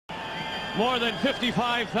More than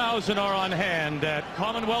 55,000 are on hand at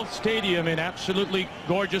Commonwealth Stadium in absolutely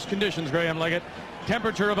gorgeous conditions, Graham Leggett.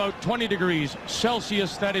 Temperature about 20 degrees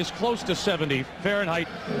Celsius, that is close to 70 Fahrenheit.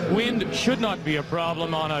 Wind should not be a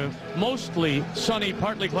problem on a mostly sunny,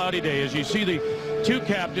 partly cloudy day. As you see, the two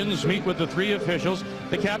captains meet with the three officials.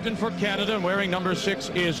 The captain for Canada, wearing number 6,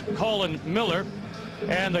 is Colin Miller.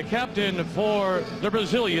 And the captain for the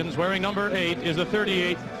Brazilians, wearing number 8, is the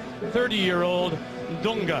 30-year-old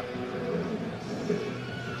Dunga.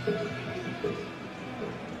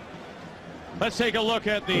 Let's take a look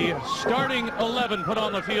at the starting 11 put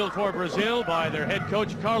on the field for Brazil by their head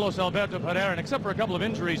coach, Carlos Alberto Pereira. And except for a couple of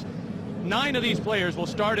injuries, 9 of these players will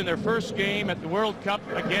start in their first game at the World Cup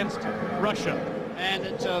against Russia. And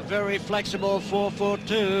it's a very flexible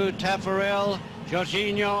 4-4-2. Taffarel,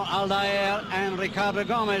 Jorginho, Aldair, and Ricardo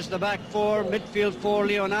Gomes, the back four. Midfield 4,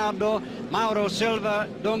 Leonardo, Mauro, Silva,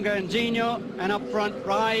 Dunga, and Zinho. And up front,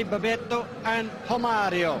 Rai, Bebeto, and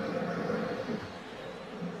Romario.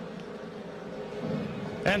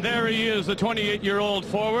 And there he is, the 28-year-old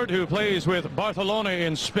forward who plays with Barcelona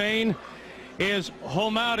in Spain, is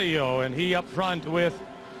Romario, and he up front with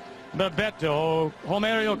Bebeto.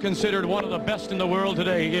 Romario considered one of the best in the world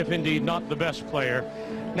today, if indeed not the best player.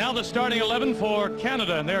 Now the starting 11 for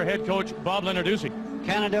Canada and their head coach, Bob Leonardo.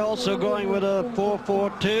 Canada also going with a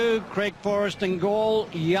 4-4-2. Craig Forrest in goal,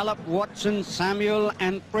 Yallop, Watson, Samuel,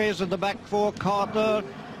 and Fraser the back four. Carter,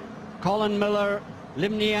 Colin Miller,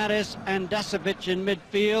 Limniatis, and Davosic in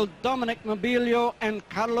midfield. Dominic Mobilio and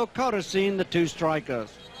Corrazin, the two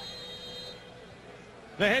strikers.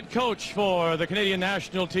 The head coach for the Canadian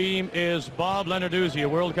national team is Bob Leonardo, a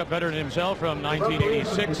World Cup veteran himself from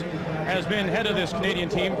 1986, has been head of this Canadian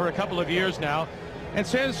team for a couple of years now, and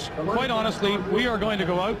says, quite honestly, we are going to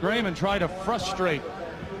go out, Graham, and try to frustrate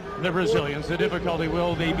the Brazilians. The difficulty,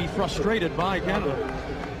 will they be frustrated by Canada?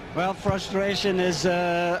 Well, frustration is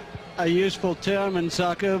a useful term in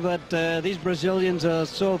soccer, but these Brazilians are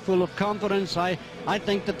so full of confidence. I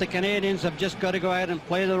think that the Canadians have just got to go out and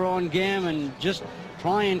play their own game and just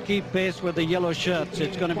try and keep pace with the yellow shirts.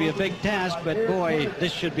 It's going to be a big task, but boy,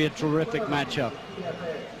 this should be a terrific matchup.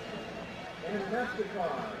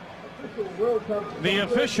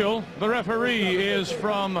 The referee is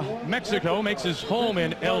from Mexico, makes his home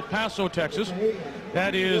in El Paso, Texas.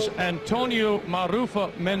 That is Antonio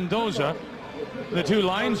Marufa Mendoza. The two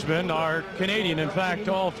linesmen are Canadian. In fact,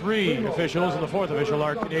 all three officials and the fourth official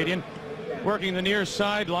are Canadian. Working the near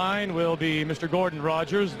sideline will be Mr. Gordon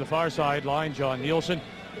Rogers, the far sideline, John Nielsen,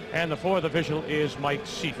 and the fourth official is Mike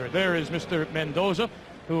Seifer. There is Mr. Mendoza,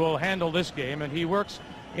 who will handle this game, and he works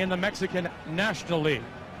in the Mexican National League.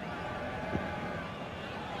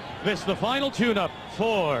 This is the final tune-up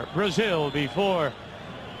for Brazil before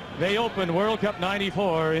they open World Cup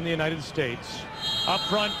 '94 in the United States. Up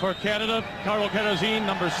front for Canada, Corrazin,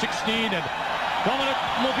 number 16, and Dominic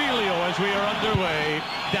Mobilio as we are underway.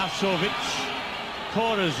 Davosic,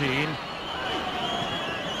 Corrazin.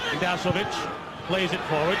 Davosic plays it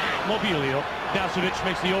forward. Mobilio. Davosic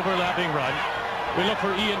makes the overlapping run. We look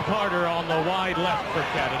for Ian Carter on the wide left for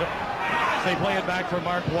Canada. They play it back for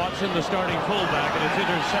Mark Watson, the starting fullback, and it's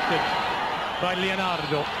intercepted by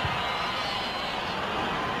Leonardo.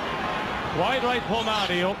 Wide right,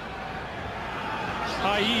 Romario.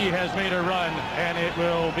 IE has made a run, and it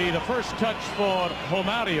will be the first touch for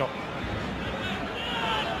Romario.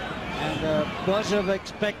 And a buzz of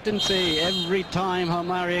expectancy every time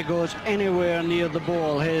Romario goes anywhere near the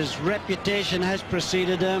ball. His reputation has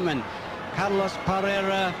preceded him, and Carlos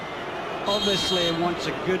Pereira obviously wants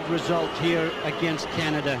a good result here against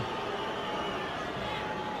Canada.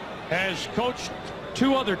 Has coached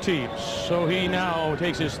two other teams, so he now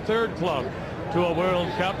takes his third club to a World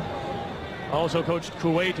Cup. Also coached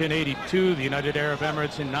Kuwait in '82, the United Arab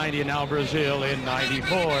Emirates in '90, and now Brazil in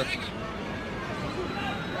 '94.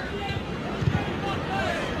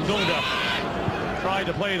 Dunga tried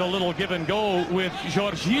to play the little give and go with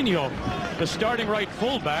Jorginho, the starting right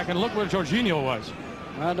fullback, and look where Jorginho was.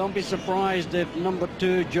 Well, don't be surprised if number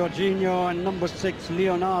 2 Jorginho and number 6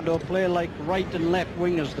 Leonardo play like right and left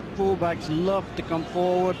wingers. The fullbacks love to come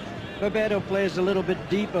forward. Bebeto plays a little bit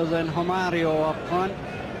deeper than Romario up front,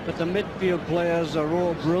 but the midfield players are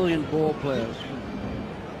all brilliant ball players.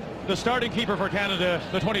 The starting keeper for Canada,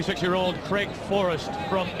 the 26-year-old Craig Forrest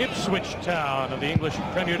from Ipswich Town of the English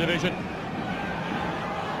Premier Division,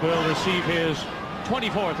 will receive his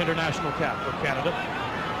 24th international cap for Canada.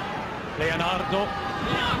 Leonardo,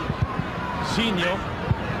 Zinho.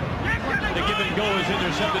 The give and go is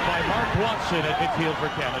intercepted by Mark Watson at midfield for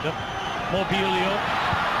Canada. Mobilio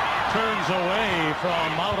turns away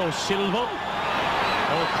from Mauro Silva.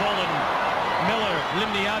 Colin Miller,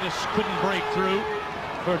 Limniatis couldn't break through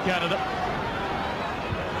for Canada.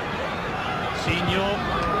 Zinho,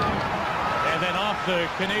 and then off the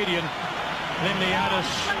Canadian, Limniatis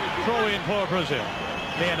throw in for Brazil.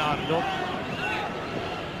 Leonardo.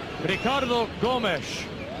 Ricardo, Gomes.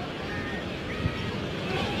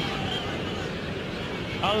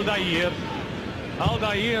 Aldair.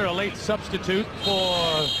 Aldair, a late substitute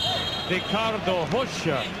for Ricardo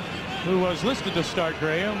Rocha, who was listed to start,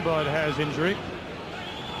 Graham, but has injury.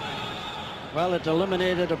 Well, it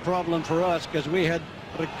eliminated a problem for us because we had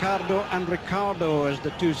Ricardo and Ricardo as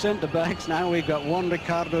the two centre-backs. Now we've got one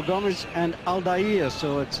Ricardo Gomes and Aldair,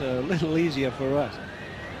 so it's a little easier for us.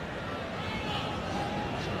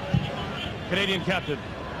 Canadian captain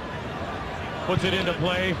puts it into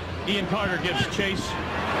play. Ian Carter gives chase.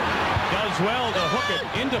 Does well to hook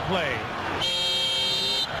it into play.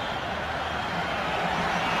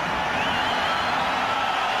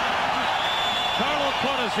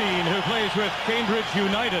 Corrazin, who plays with Cambridge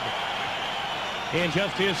United in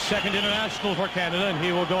just his second international for Canada, and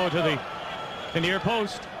he will go to the near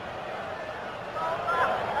post.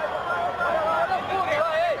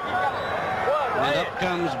 And up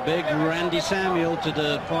comes big Randy Samuel to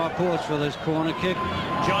the far post for this corner kick.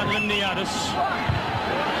 John Limniatis.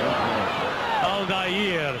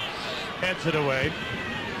 Aldair heads it away.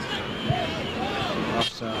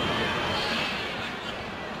 Offside.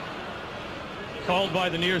 Called by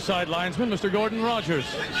the near side linesman, Mr. Gordon Rogers.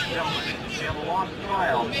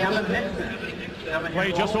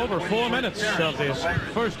 Played just over 4 minutes of this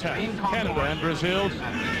first half. Canada and Brazil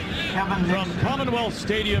from Commonwealth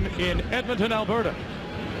Stadium in Edmonton, Alberta.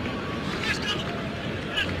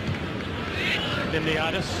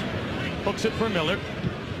 Limniatis hooks it for Miller.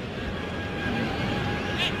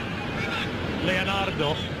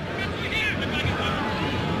 Leonardo.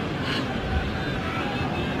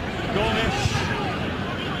 Gomes.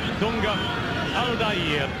 Dunga,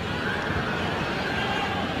 Aldair,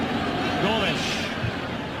 Gomes,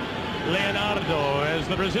 Leonardo, as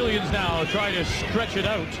the Brazilians now try to stretch it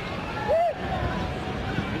out.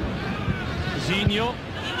 Zinho,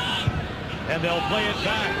 and they'll play it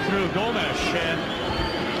back through Gomes, and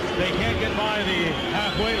they can't get by the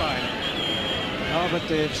halfway line. Oh, but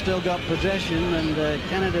they've still got possession, and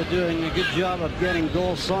Canada doing a good job of getting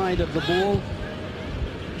goal side of the ball.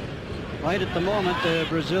 Right at the moment, the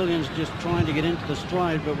Brazilians just trying to get into the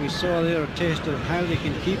stride, but we saw there a taste of how they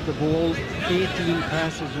can keep the ball 18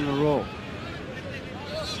 passes in a row.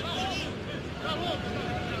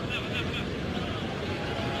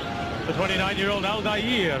 The 29-year-old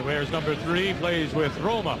Aldair wears number 3, plays with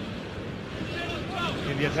Roma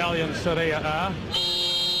in the Italian Serie A.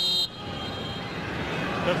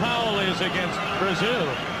 The foul is against Brazil,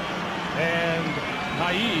 and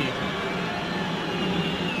Hai.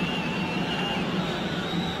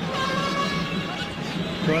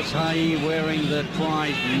 Cross Hai wearing the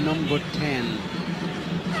prize number 10.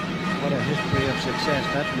 What a history of success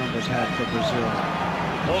that number's had for Brazil.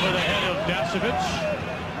 Over the head of Davosic.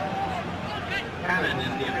 Cannon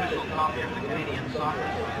is the official copy of the Canadian Soccer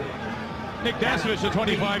Association. Nick Davosic, the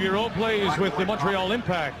 25-year-old, plays with the Montreal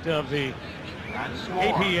Impact of the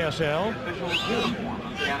APSL. Official uniform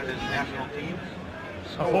of Canada's national team.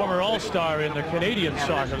 A former All-Star in the Canadian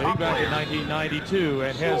Soccer League back in 1992,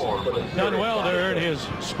 and has done well to earn his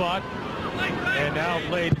spot, and now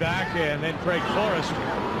played back. And then Craig Forrest.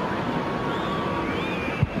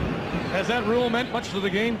 Has that rule meant much to the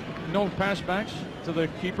game? No pass backs to the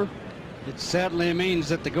keeper? It certainly means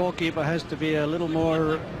that the goalkeeper has to be a little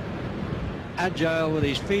more agile with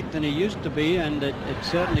his feet than he used to be, and it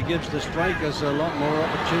certainly gives the strikers a lot more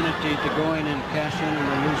opportunity to go in and cash in on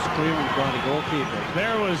a loose clearance by the goalkeeper.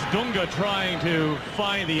 There was Dunga trying to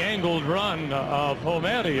find the angled run of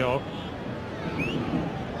Romario.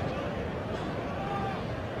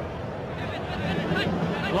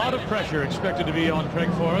 A lot of pressure expected to be on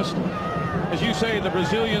Craig Forrest. As you say, the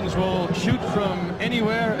Brazilians will shoot from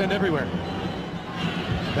anywhere and everywhere.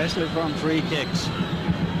 Especially from free kicks.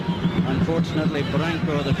 Unfortunately,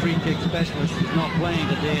 Branco, the free kick specialist, is not playing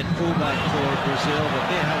today at fullback for Brazil, but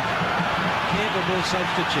they have capable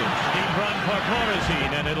substitutes. Deep run for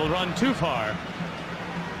Corrazin, and it'll run too far.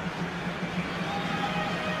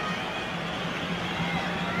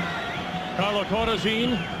 Carlo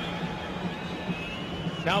Corrazin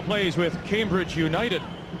now plays with Cambridge United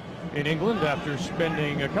in England after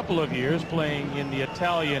spending a couple of years playing in the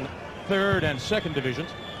Italian 3rd and 2nd divisions.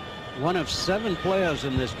 One of 7 players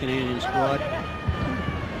in this Canadian squad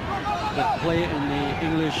that play in the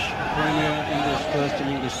English Premier, English 1st and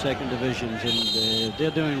English 2nd divisions, and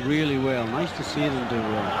they're doing really well. Nice to see them do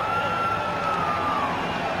well.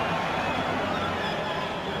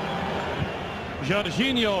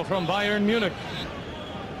 Jorginho from Bayern Munich.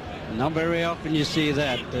 Not very often you see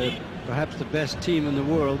that. Perhaps the best team in the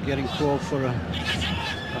world getting called for a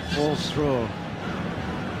false throw.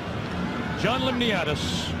 John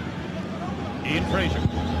Limniatis. Ian Fraser.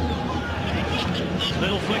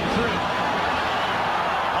 Little flick through.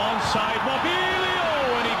 Onside Mobilio,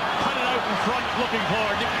 and he cut it out in front looking for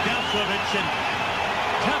Davosic, and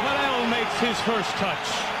Taffarel makes his first touch.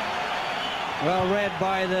 Well read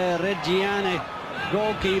by the Reggiani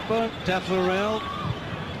goalkeeper, Taffarel.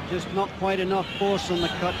 Just not quite enough force on the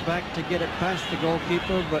cutback to get it past the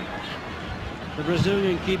goalkeeper, but the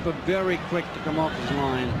Brazilian keeper very quick to come off his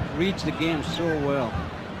line. Reads the game so well.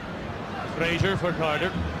 Fraser for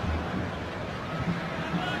Carter.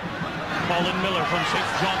 Colin Miller from St.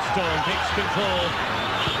 Johnstone takes control.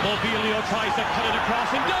 Mobilio tries to cut it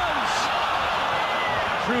across and does!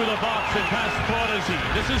 Through the box and past Corrazin.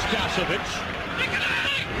 This is Davosic.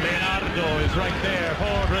 Leonardo is right there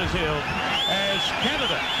for Brazil as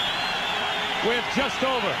Canada, with just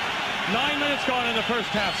over 9 minutes gone in the first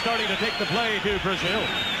half, starting to take the play to Brazil.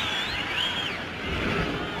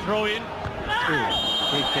 Throw in.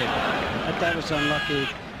 Free kick. That was unlucky.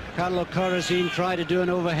 Carlo Corrazin tried to do an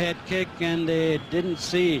overhead kick, and they didn't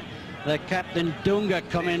see the captain Dunga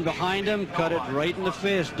come in behind him, cut it right in the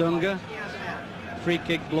face. Dunga. Free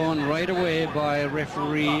kick blown right away by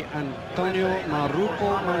referee Antonio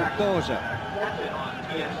Marupo Montosa.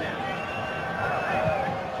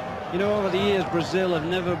 You know, over the years, Brazil have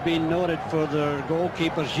never been noted for their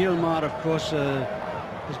goalkeepers. Gilmar, of course,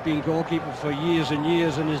 has been goalkeeper for years and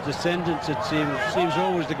years, and his descendants, it seems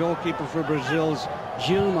always the goalkeeper for Brazil's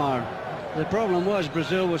Gilmar. The problem was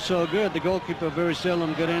Brazil was so good, the goalkeeper very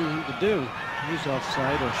seldom got anything to do. He's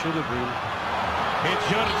offside, or should have been. It's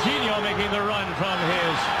Jorginho making the run from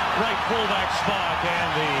his right fullback spot,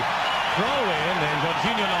 and the throw in, and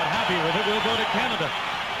Jorginho not happy with it, will go to Canada.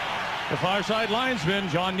 The far side linesman,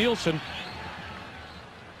 John Nielsen.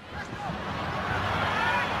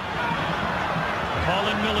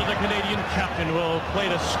 Colin Miller, the Canadian captain, will play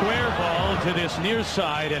the square ball to this near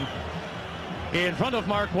side, and in front of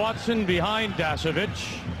Mark Watson, behind Davosic.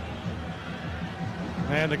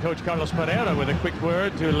 And the coach Carlos Pereira with a quick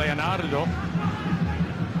word to Leonardo.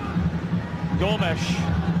 Gomes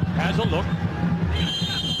has a look.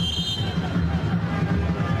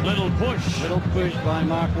 Little push. Little push by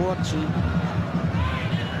Mark Watson.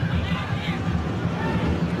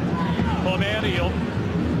 Romario.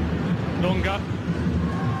 Dunga.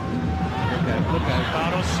 Look out.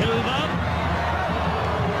 Mauro Silva.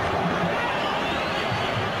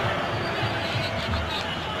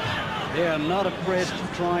 They are not afraid to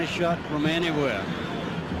try a shot from anywhere.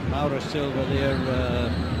 Mauro Silva there,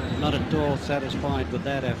 not at all satisfied with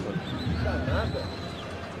that effort.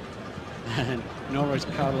 And nor is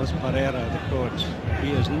Carlos Pereira, the coach.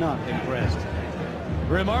 He is not impressed.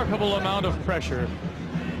 Remarkable amount of pressure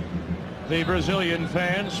the Brazilian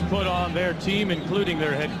fans put on their team, including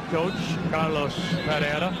their head coach, Carlos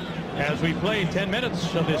Pereira, as we play 10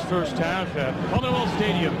 minutes of this first half at Commonwealth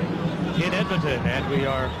Stadium in Edmonton, and we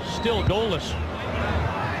are still goalless.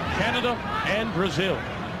 Canada and Brazil.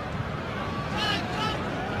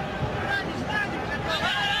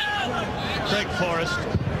 Craig Forrest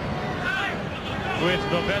with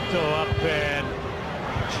Bebeto up and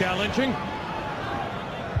challenging.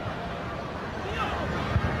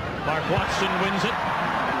 Mark Watson wins it.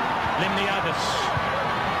 Limniatis.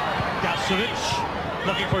 Davosic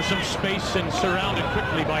looking for some space and surrounded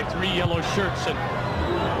quickly by three yellow shirts. And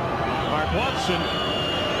Mark Watson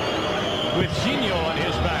with Zinho on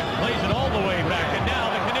his back. Plays it all the way back. And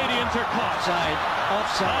now the Canadians are caught.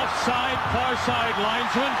 Offside. Far side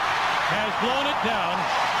linesman has blown it down.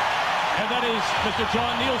 And that is Mr.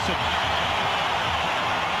 John Nielsen.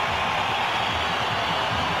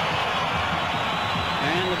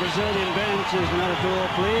 And the Brazilian bench is not at all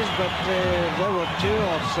pleased, but there were two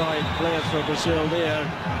offside players for Brazil there.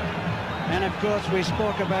 And of course we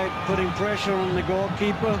spoke about putting pressure on the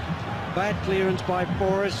goalkeeper. Bad clearance by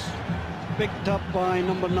Forrest. Picked up by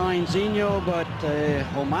number 9 Zinho, but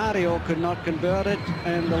Romario could not convert it,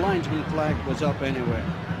 and the linesman flag was up anyway.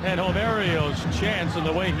 And Romario's chance and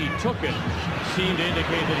the way he took it seemed to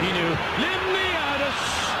indicate that he knew Limniatis.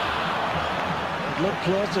 It looked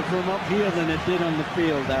closer from up here than it did on the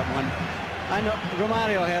field, that one. I know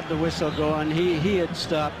Romario had the whistle going. He had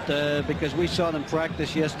stopped because we saw them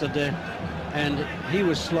practice yesterday, and he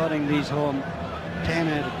was slotting these home 10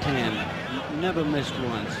 out of 10. Never missed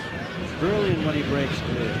once. Brilliant when he breaks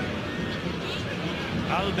through.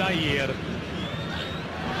 Aldair.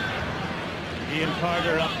 Ian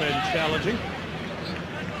Carter up and challenging.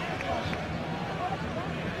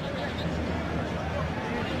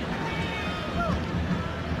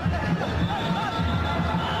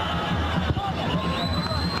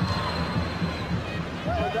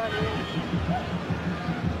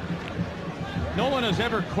 one has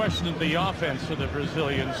ever questioned the offense of the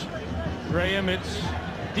Brazilians, Graham, it's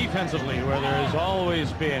defensively where there has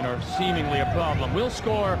always been, or seemingly, a problem. We'll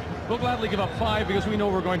gladly give up 5 because we know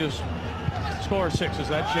we're going to score 6. Has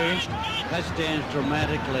that changed? That's changed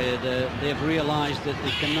dramatically. They've realized that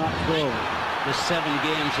they cannot go the 7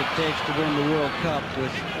 games it takes to win the World Cup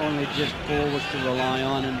with only just forwards to rely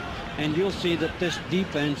on. And you'll see that this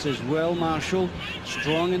defense is well marshaled,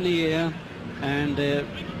 strong in the air, and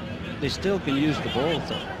they still can use the ball,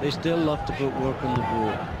 though. They still love to put work on the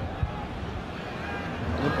board.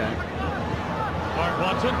 Okay. Mark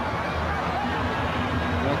Watson.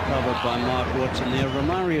 Well covered by Mark Watson there.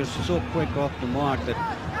 Romario is so quick off the mark that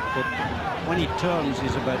when he turns,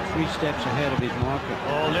 he's about 3 steps ahead of his marker.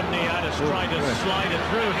 Oh, Limniatis trying to slide it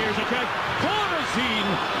through. Here's a catch. Corrazin!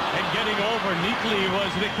 And getting over neatly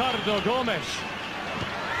was Ricardo Gomes.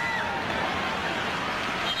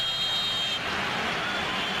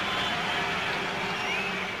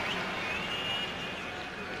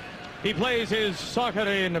 He plays his soccer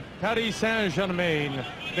in Paris Saint-Germain,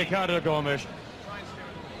 Ricardo Gomes.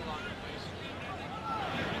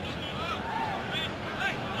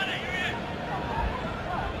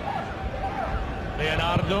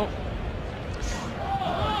 Leonardo.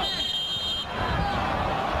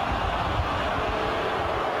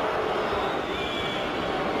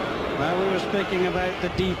 Well, we were speaking about the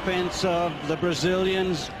defense of the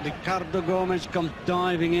Brazilians. Ricardo Gomes comes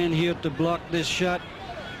diving in here to block this shot.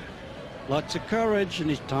 Lots of courage, and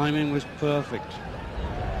his timing was perfect.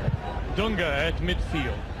 Dunga at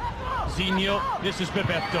midfield. Zinho, this is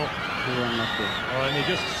Bebeto. Oh, and they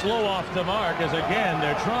just slow off the mark as, again,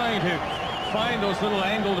 they're trying to find those little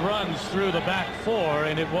angled runs through the back 4,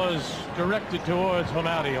 and it was directed towards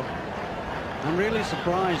Romario. I'm really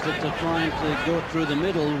surprised that they're trying to go through the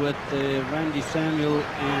middle with Randy Samuel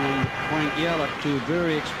and Frank Yallop, 2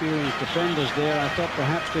 very experienced defenders there. I thought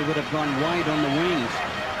perhaps they would have gone wide on the wings,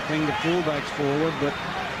 bring the fullbacks forward, but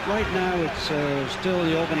right now it's still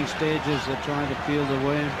the opening stages. They're trying to feel their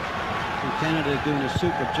way, and Canada is doing a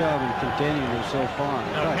super job in containing them so far.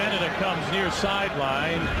 Now Canada comes near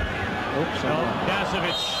sideline. Oops,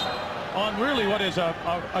 Davosic on really what is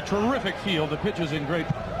a terrific field. The pitch is in great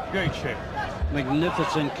shape.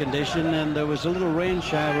 Magnificent condition, and there was a little rain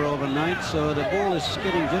shower overnight, so the ball is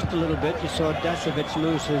skidding just a little bit. You saw Davosic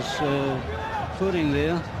lose his footing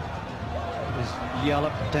there. As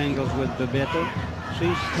Yallop tangles with Bebeto.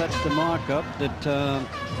 She's touched the mark up that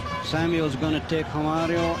Samuel's going to take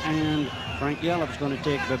Romario and Frank Yallop's going to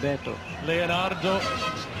take Bebeto. Leonardo,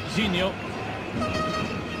 Zinho,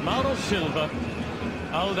 Mauro Silva,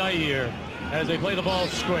 Aldair as they play the ball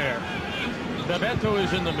square. Bebeto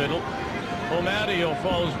is in the middle. Romario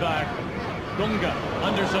falls back. Dunga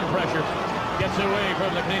under some pressure. Gets away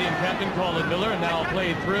from the Canadian captain, Colin Miller, now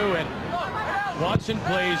played through, and Watson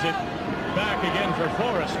plays it back again for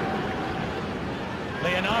Forrest.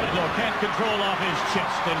 Leonardo can't control off his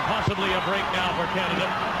chest, and possibly a break now for Canada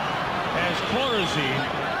as Corrazin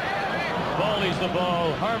volleys the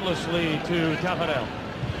ball harmlessly to Taffarel.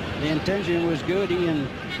 The intention was good. Ian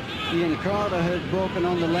Carter had broken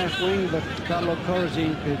on the left wing, but Carlo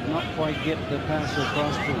Corrazin could not quite get the pass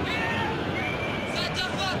across to him.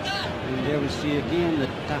 And there we see again that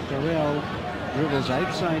Taffarel dribbles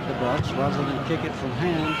outside the box rather than kick it from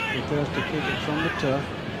hand, prefers to kick it from the turf.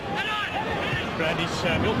 Randy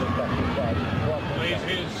Samuel plays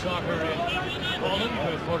his soccer in Holland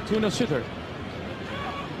with Fortuna Sittard.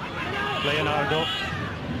 Leonardo,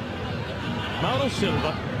 Mauro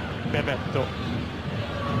Silva, Bebeto,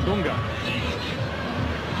 Dunga.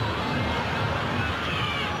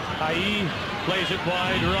 Ai plays it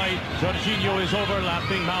wide right. Jorginho is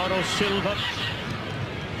overlapping Mauro Silva.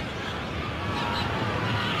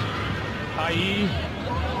 Ai,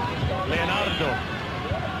 Leonardo,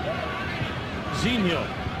 Zinho,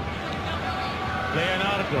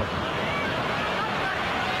 Leonardo.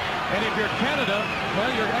 And if you're Canada, well,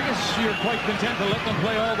 I guess you're quite content to let them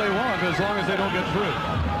play all they want as long as they don't get through.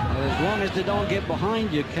 As long as they don't get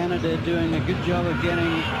behind you, Canada doing a good job of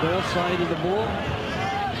getting their side of the ball,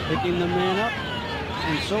 picking the man up,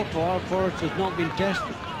 and so far Forrest has not been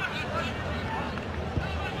tested.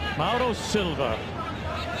 Mauro Silva,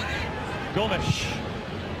 Gomes,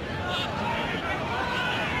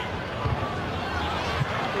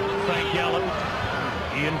 Frank Yallop,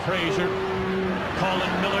 Ian Fraser,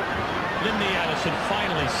 Colin Miller, Limniatis, and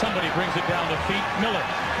finally somebody brings it down to feet. Miller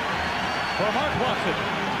for Mark Watson.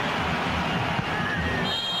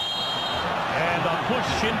 And a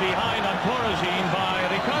push in behind on Corrazin by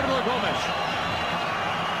Ricardo Gomes.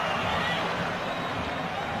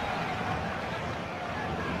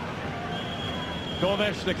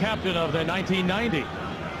 Gomes, the captain of the 1990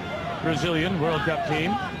 Brazilian World Cup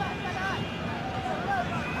team.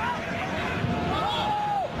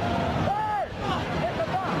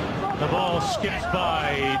 The ball skips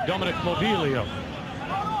by Dominic Mobilio.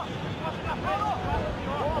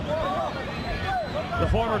 The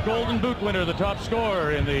former Golden Boot winner, the top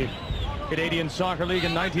scorer in the Canadian Soccer League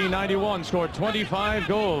in 1991, scored 25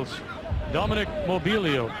 goals. Dominic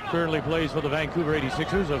Mobilio currently plays for the Vancouver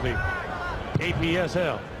 86ers of the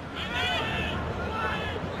APSL.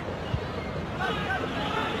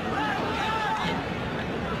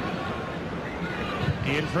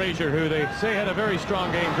 Ian Fraser, who they say had a very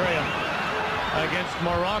strong game, Graham, against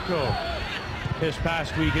Morocco this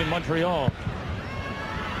past week in Montreal.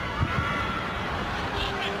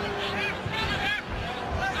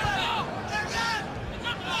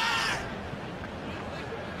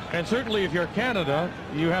 And certainly if you're Canada,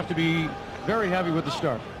 you have to be very happy with the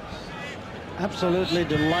start. Absolutely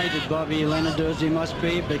delighted, Bobby Leonardo, as he must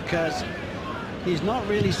be, because he's not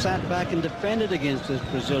really sat back and defended against this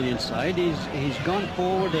Brazilian side. He's gone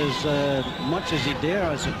forward as much as he dare,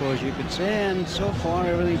 I suppose you could say, and so far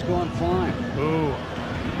everything's going fine. Ooh,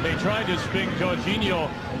 they tried to swing Jorginho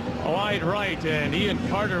wide right, and Ian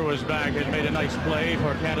Carter was back and made a nice play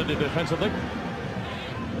for Canada defensively.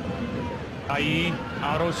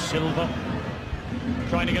 Mauro, Silva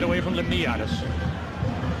trying to get away from Limniatis.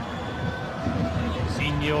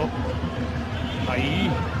 Zinho,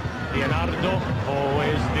 Leonardo. Oh,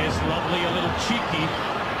 is this lovely, a little cheeky,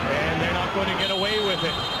 and they're not going to get away with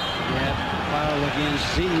it. Yeah, foul against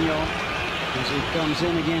Zinho as he comes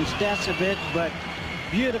in against Davosic, but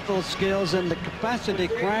beautiful skills and the capacity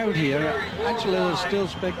crowd here. Actually, there's still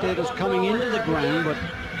spectators coming into the ground, but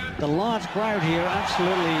the large crowd here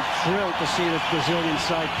absolutely thrilled to see this Brazilian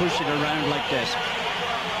side push it around like this.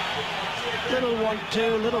 Little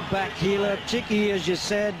 1-2, little back healer, cheeky as you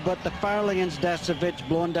said, but the foul against Davosic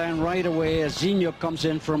blown down right away as Zinho comes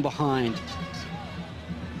in from behind.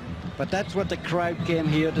 But that's what the crowd came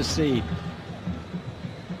here to see.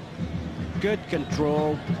 Good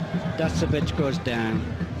control. Davosic goes down.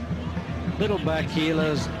 Little back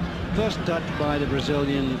healers. First touch by the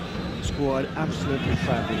Brazilian squad, absolutely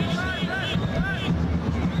fabulous.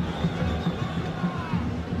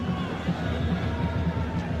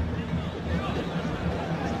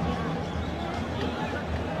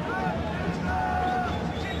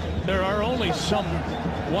 There are only some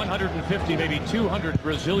 150, maybe 200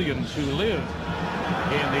 Brazilians who live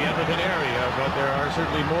in the Edmonton area, but there are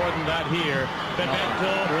certainly more than that here.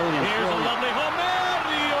 Bebeto, here's a lovely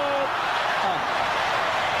Romario.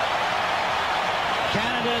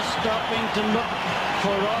 Canada stopping to look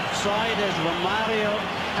for offside as Romario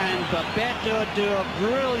and Bebeto do a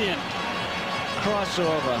brilliant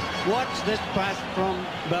crossover. Watch this pass from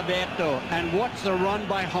Bebeto, and watch the run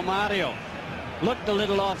by Romario. Looked a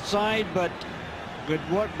little offside, but good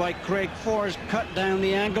work by Craig Forrest, cut down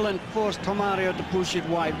the angle and forced Romario to push it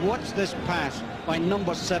wide. Watch this pass by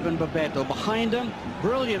number 7 Bebeto. Behind him,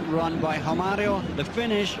 brilliant run by Romario. The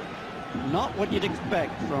finish, not what you'd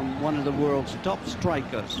expect from one of the world's top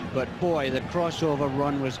strikers, but boy, the crossover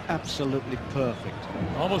run was absolutely perfect.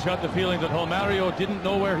 Almost got the feeling that Romario didn't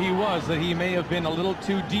know where he was, that he may have been a little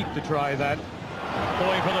too deep to try that.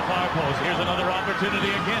 Going for the far post. Here's another opportunity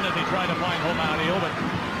again as they try to find Romario, but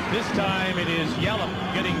this time it is Yallop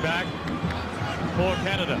getting back for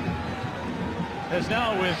Canada. As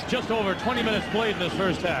now, with just over 20 minutes played in this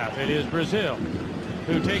first half, it is Brazil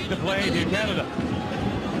who take the play to Canada.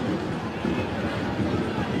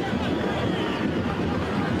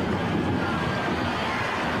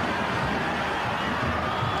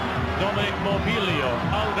 Dominic Mobilio,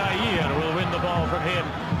 Aldair will win the ball from him.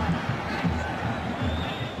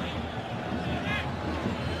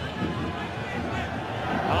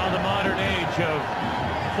 The modern age of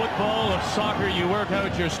football, of soccer, you work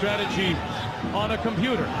out your strategy on a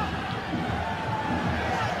computer.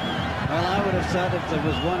 Well, I would have thought if there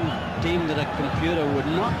was one team that a computer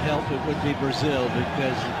would not help, it would be Brazil,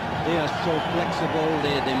 because they are so flexible,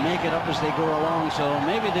 they make it up as they go along, so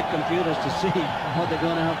maybe the computers to see what they're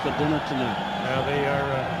going to have for dinner tonight. They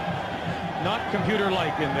are not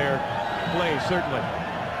computer-like in their play, certainly.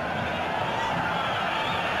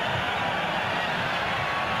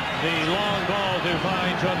 The long ball to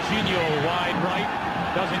find Jorginho wide right.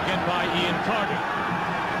 Doesn't get by Ian Carter.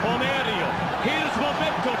 Romario. Here's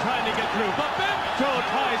Bebeto trying to get through. Bebeto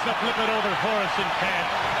tries to flip it over Forrest and can't.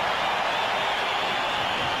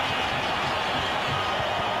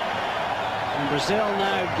 And Brazil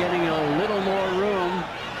now getting a little more room.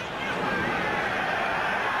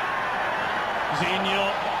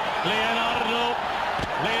 Zinho. Leonardo.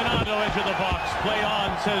 Leonardo into the box. Play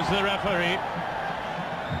on, says the referee.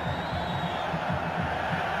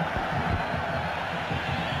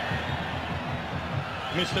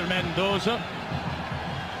 Mr. Mendoza.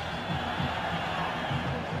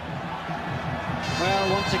 Well,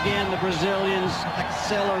 once again, the Brazilians'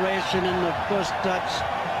 acceleration in the first touch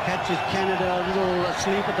catches Canada a little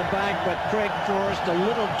asleep at the back, but Craig Forrest a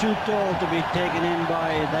little too tall to be taken in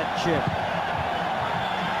by that chip.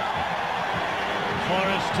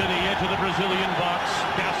 Forrest to the edge of the Brazilian box.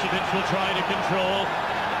 Davosic will try to control.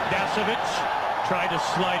 Davosic tried to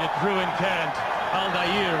slide it through and can't.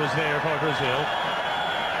 Aldair was there for Brazil.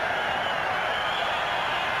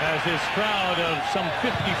 As this crowd of some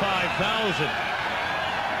 55,000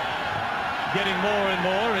 getting more and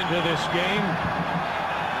more into this game.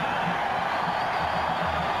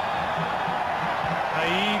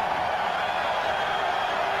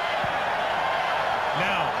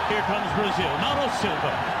 Now, here comes Brazil. Mauro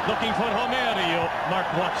Silva looking for Romario. Mark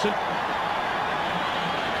Watson.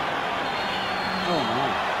 Oh, my.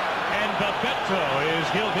 And Bebeto is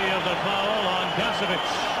guilty of the foul on Davosic.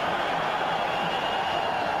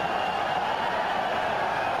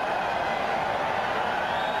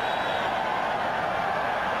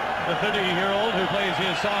 The 30-year-old who plays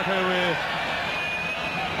his soccer with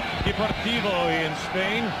Deportivo in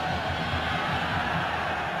Spain.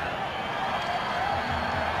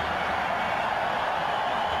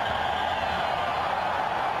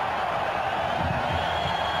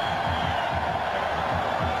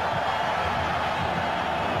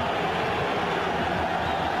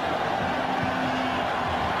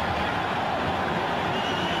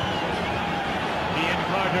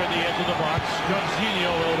 At the edge of the box. Jorginho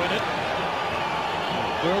will win it.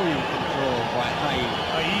 Brilliant control by Hai.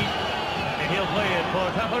 And he'll play it for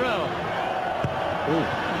Taffarel. Ooh,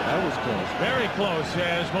 that was close. Very close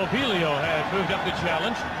as Mobilio had moved up the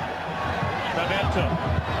challenge. Bebeto.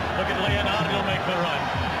 Look at Leonardo make the run.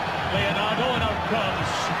 Leonardo, and out comes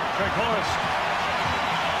Forrest.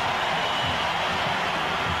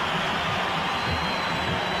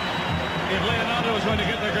 If Leonardo was going to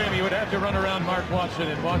get the game, he would have to run around Mark Watson,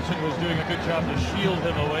 and Watson was doing a good job to shield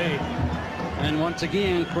him away. And once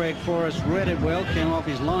again, Craig Forrest read it well, came off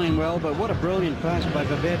his line well, but what a brilliant pass by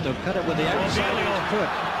Bebeto. Cut it with the outside of his foot.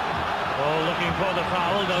 Oh, looking for the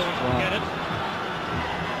foul, doesn't get it.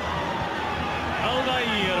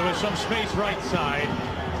 Aldair with some space right side.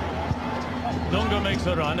 Dunga makes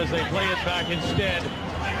the run as they play it back instead.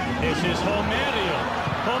 This is Romario.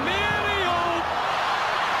 Romario!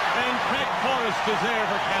 And Craig Forrest is there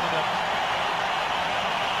for Canada.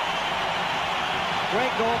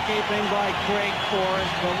 Great goalkeeping by Craig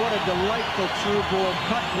Forrest, but what a delightful through ball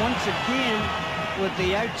cut once again with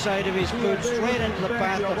the outside of his foot straight into the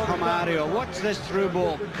path of Romario. What's this through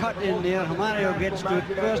ball cut in there? Romario gets to it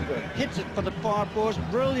first, hits it for the far post.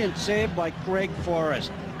 Brilliant save by Craig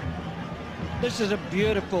Forrest. This is a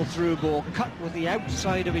beautiful through ball cut with the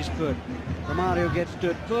outside of his foot. Romario gets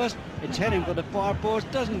to it first, it's heading for the far post,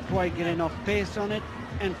 doesn't quite get enough pace on it,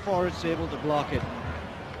 and Forrest's able to block it.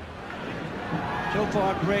 So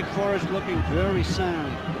far, Craig Forrest looking very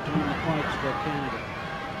sound between the pipes for Canada.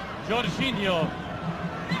 Jorginho.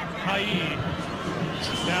 Hai.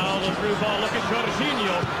 Now the through ball, look at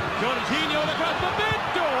Jorginho. Jorginho and across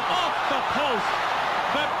Bebeto off the post.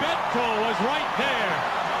 Bebeto was right there.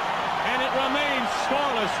 And it remains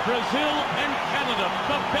scoreless. Brazil and Canada.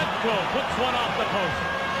 Bebeto puts one off the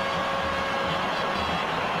post.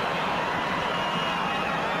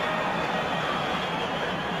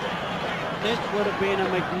 This would have been a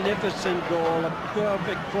magnificent goal, a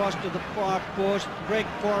perfect cross to the far post. Craig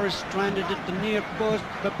Forrest stranded at the near post.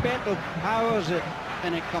 Bebeto powers it,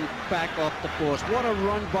 and it comes back off the post. What a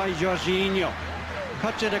run by Jorginho.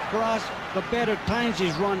 Cuts it across. Bebeto times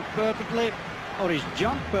his run perfectly, or his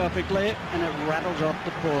jump perfectly, and it rattles off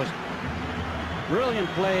the post. Brilliant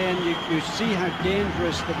play, and you see how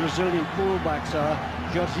dangerous the Brazilian fullbacks are.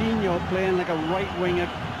 Jorginho playing like a right winger,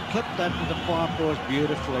 clipped that to the far post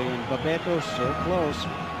beautifully, and Bebeto so close,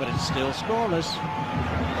 but it's still scoreless.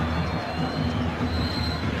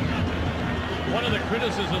 One of the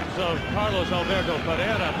criticisms of Carlos Alberto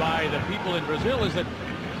Pereira by the people in Brazil is that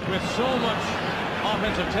with so much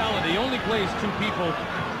offensive talent, he only plays two people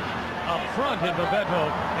up front in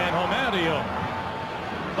Bebeto and Romario.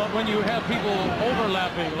 But when you have people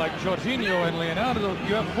overlapping like Jorginho and Leonardo,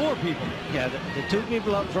 you have four people. Yeah, the two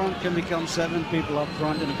people up front can become seven people up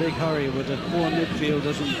front in a big hurry with the four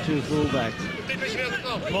midfielders and the two fullbacks.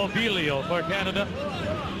 Mobilio for Canada.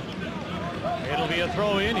 It'll be a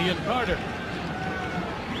throw in, Ian Carter.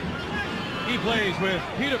 He plays with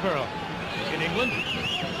Peterborough in England.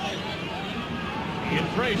 in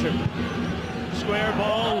Fraser. Square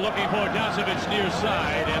ball looking for Davosic near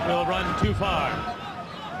side and will run too far.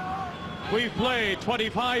 We've played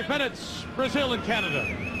 25 minutes. Brazil and Canada.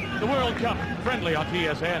 The World Cup friendly on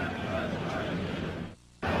TSN.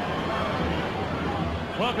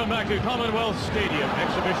 Welcome back to Commonwealth Stadium.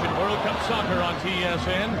 Exhibition World Cup soccer on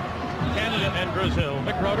TSN. Canada and Brazil.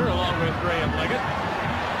 Mick Roeder along with Graham Leggett.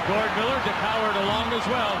 Gord Miller, Howard along as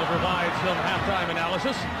well to provide some halftime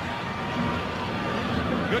analysis.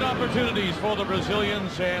 Good opportunities for the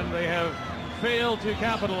Brazilians, and they have failed to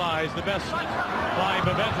capitalize. The best by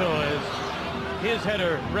Bebeto as his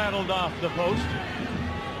header rattled off the post.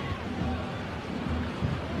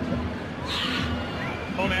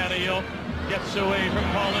 Romario gets away from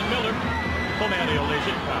Colin Miller. Romario lays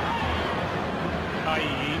it back.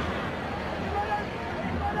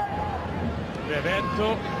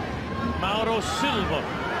 Bebeto, Mauro Silva.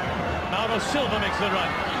 Mauro Silva makes the run.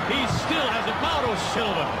 He still has it. Mauro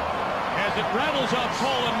Silva as it rattles off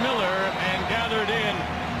Colin Miller and gathered in.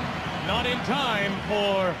 Not in time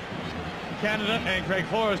for Canada and Craig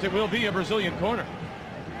Forrest. It will be a Brazilian corner.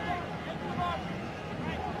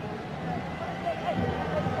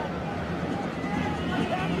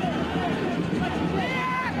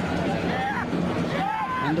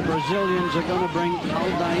 And the Brazilians are going to bring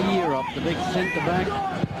Aldair up, the big centre-back.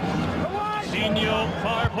 Zinho,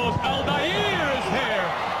 far post. Aldair is there.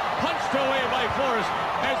 Punched away by Forrest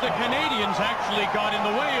as the Canadians actually got in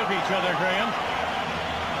the way of each other, Graham.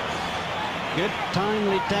 Good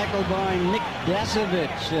timely tackle by Nick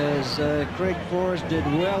Davosic as Craig Forrest did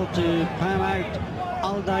well to palm out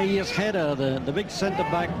Aldair's header. The big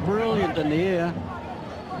centre-back, brilliant in the air.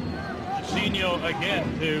 Zinho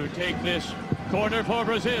again to take this corner for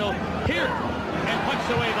Brazil. Here, and punched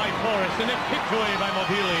away by Forrest, and then kicked away by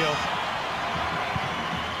Mobilio.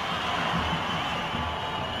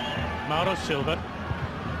 Mauro Silva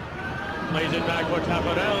lays it back for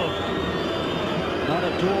Taffarel. Not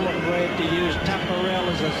at all afraid to use Taffarel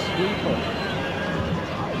as a sweeper.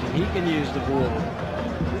 He can use the ball.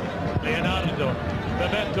 Leonardo,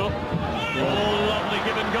 Bebeto. Oh, lovely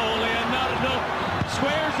give and go. Leonardo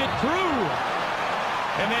squares it through.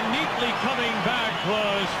 And then neatly coming back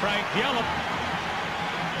was Frank Yallop.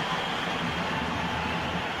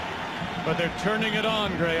 But they're turning it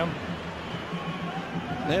on, Graham.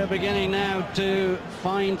 They're beginning now to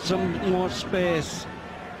find some more space.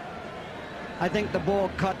 I think the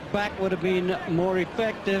ball cut back would have been more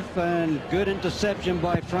effective, and good interception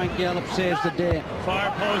by Frank Yallop saves the day.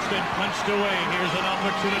 Far post and punched away. Here's an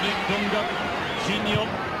opportunity. Dunga, Zinho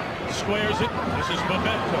squares it. This is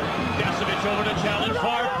Bebeto. Davosic over to challenge.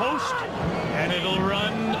 Far post. And it'll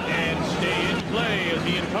run and stay in play as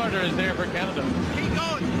Ian Carter is there for Canada. Keep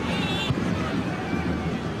going.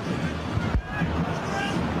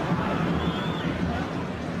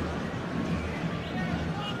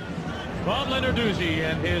 Bob Leonarduzzi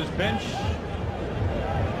and his bench.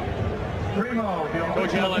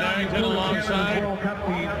 Coach Alan Arrington alongside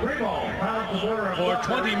for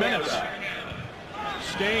 20 minutes.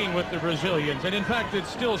 Staying with the Brazilians, and in fact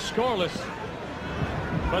it's still scoreless,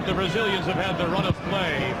 but the Brazilians have had the run of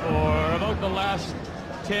play for about the last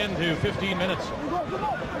 10 to 15 minutes.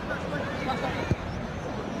 Lovely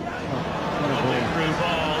through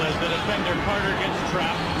ball as the defender Carter gets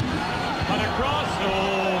trapped. Cut across,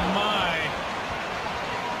 oh my.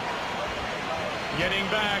 Getting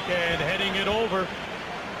back and heading it over.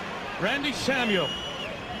 Randy Samuel,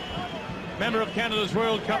 member of Canada's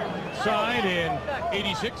World Cup side in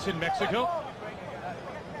 '86 in Mexico.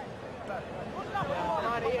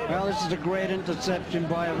 Well, this is a great interception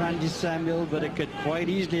by Randy Samuel, but it could quite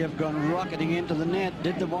easily have gone rocketing into the net.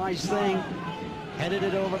 Did the wise thing, headed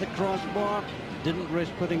it over the crossbar, didn't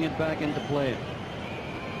risk putting it back into play.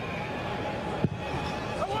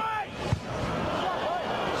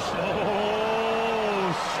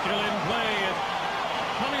 Oh, still in play.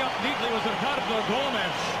 Coming up neatly was Ricardo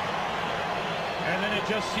Gomes. And then it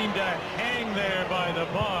just seemed to hang there by the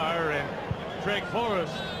bar, and Craig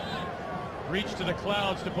Forrest reached to the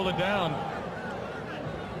clouds to pull it down.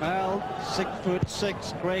 Well,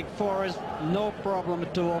 6'6", Craig Forrest, no problem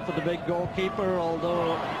at all for the big goalkeeper,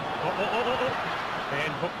 although...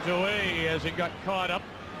 And hooked away as it got caught up.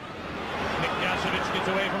 Nick Davosic gets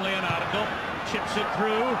away from Leonardo, chips it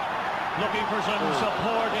through, looking for some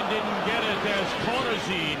support and didn't get it as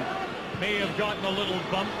Corrazin may have gotten a little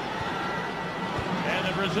bump. And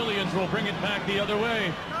the Brazilians will bring it back the other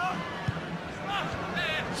way.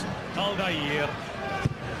 Aldair.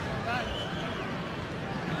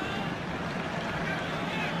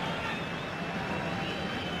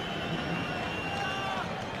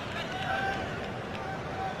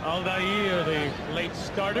 Aldair, the late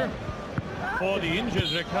starter. For the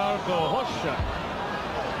injured Ricardo Rocha.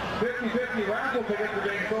 50-50 raffle tickets are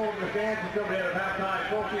being sold in the stands until the end of halftime.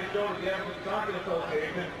 Proceeds go to the Everton Soccer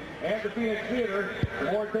Association and the Phoenix Theater.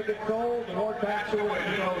 The more tickets sold, the more tax sold,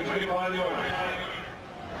 and you know we speak on the order.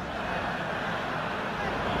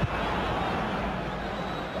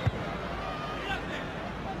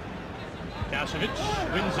 Davosic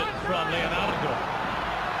wins it from Leonardo.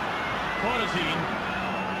 Corrazin.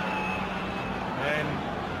 And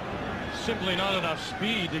simply not enough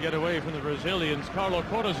speed to get away from the Brazilians.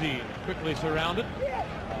 Corrazin quickly surrounded.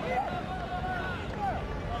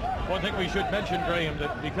 One thing we should mention, Graham,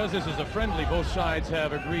 that because this is a friendly, both sides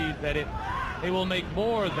have agreed that they will make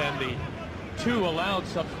more than the 2 allowed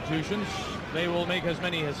substitutions. They will make as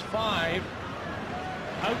many as 5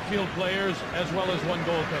 outfield players as well as 1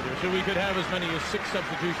 goaltender. So we could have as many as 6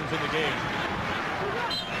 substitutions in the game.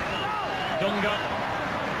 Dunga.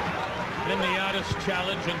 Limniatis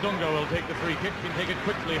challenge, and Dunga will take the free kick and take it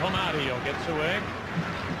quickly. Romario gets away.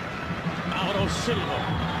 Mauro, Silva.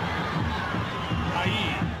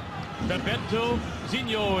 Bebeto.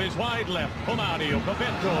 Zinho is wide left. Romario,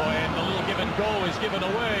 Bebeto, and the little give and go is given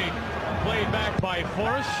away. Played back by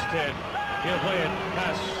Forrest, and he'll play it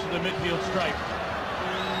past the midfield stripe.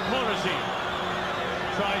 Corrazin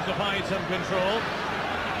tries to find some control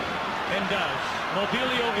and does.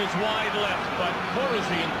 Mobilio is wide left, but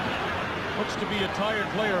Corrazin looks to be a tired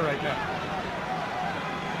player right now.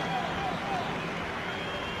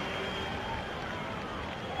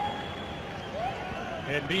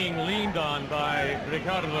 And being leaned on by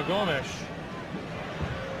Ricardo Gomes.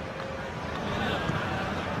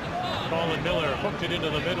 Colin Miller hooked it into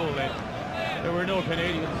the middle, and there were no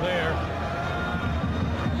Canadians there.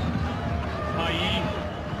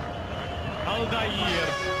 Aldair.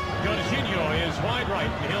 Jorginho is wide right,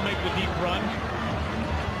 and he'll make the deep run.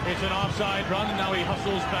 It's an offside run, and now he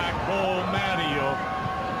hustles back. Mauro.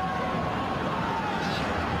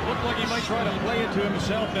 Looked like he might try to play it to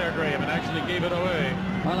himself there, Graham, and actually gave it away.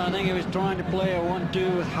 Well, I think he was trying to play a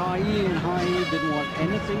 1-2 with and didn't want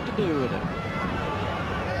anything to do with it.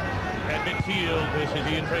 At midfield, this is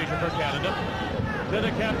Ian Fraser for Canada. To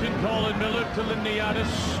the captain, Colin Miller, to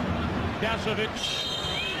Limniatis. Davosic.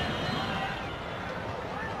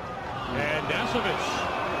 And Davosic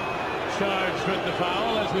charged with the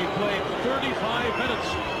foul as we played 35 minutes.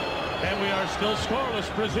 And we are still scoreless.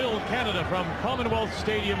 Brazil, Canada from Commonwealth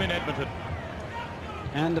Stadium in Edmonton.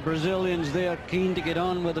 And the Brazilians there keen to get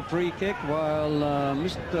on with the free kick, while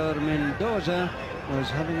Mr. Mendoza was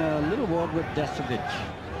having a little word with Davosic.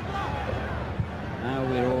 Now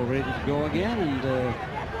we're all ready to go again, and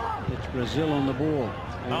it's Brazil on the ball.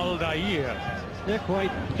 And Aldair. they're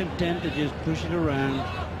quite content to just push it around,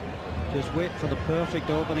 just wait for the perfect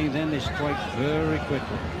opening, then they strike very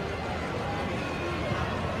quickly.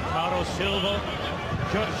 Mauro, Silva,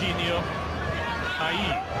 Jorginho,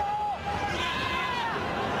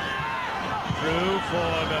 through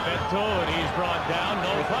for Bebeto, and he's brought down.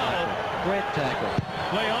 No foul. Great tackle.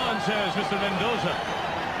 Play on, says Mr. Mendoza.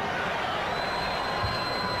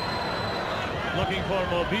 Looking for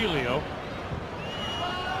Mobilio.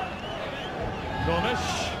 Gomes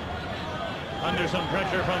under some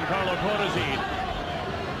pressure from Corrazin.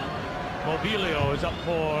 Mobilio is up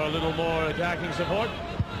for a little more attacking support.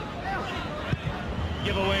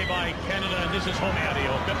 Give away by Canada, and this is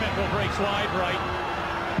Romario. Bebeto breaks wide right.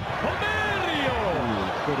 Romario!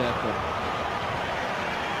 Good effort.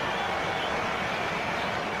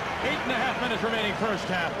 8.5 minutes remaining first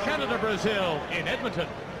half. Canada-Brazil in Edmonton.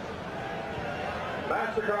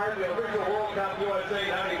 MasterCard, the official World Cup USA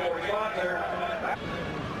 94 sponsor.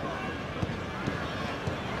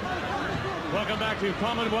 Welcome back to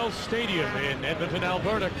Commonwealth Stadium in Edmonton,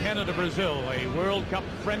 Alberta, Canada-Brazil, a World Cup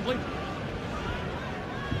friendly.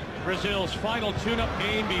 Brazil's final tune-up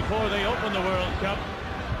game before they open the World Cup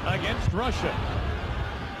against Russia.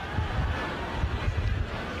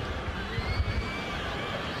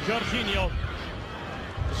 Jorginho,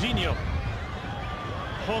 Zinho,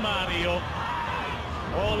 Romario,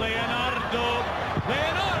 Leonardo.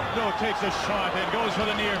 Leonardo takes a shot and goes for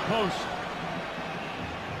the near post.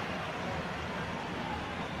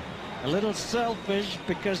 A little selfish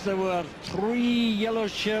because there were 3 yellow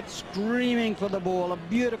shirts screaming for the ball. A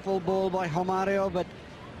beautiful ball by Romario, but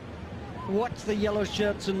watch the yellow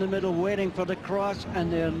shirts in the middle waiting for the cross,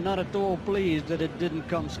 and they're not at all pleased that it didn't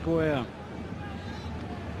come square.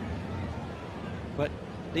 But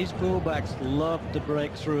these fullbacks love to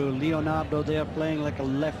break through. Leonardo there playing like a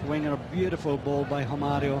left winger. A beautiful ball by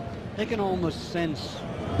Romario. They can almost sense,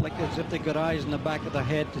 like as if they got eyes in the back of the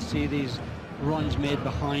head to see these runs made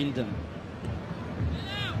behind them.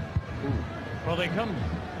 Well, they come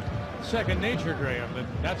second nature, Graham.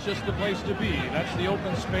 That's just the place to be. That's the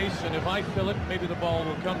open space, and if I fill it, maybe the ball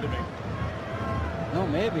will come to me. No,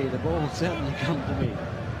 maybe the ball will certainly come to me.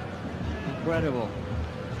 Incredible.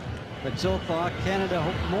 But so far, Canada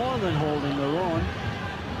more than holding their own.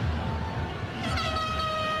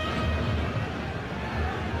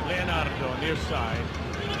 Leonardo near side.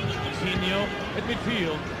 Zinho at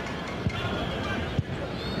midfield.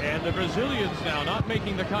 And the Brazilians now not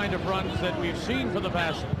making the kind of runs that we've seen for the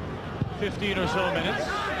past 15 or so minutes.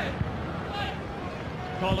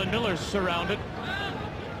 Colin Miller's surrounded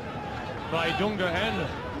by Dunga and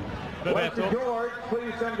Lester Bebeto. George,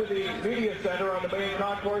 please send to the media center on the main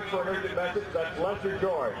concourse for an urgent message. That's Lester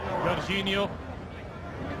George. Jorginho.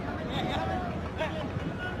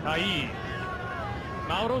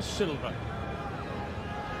 Mauro Silva.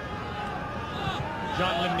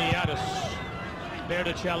 Limniatis there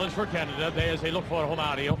to challenge for Canada. There as they look for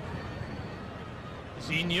Romario.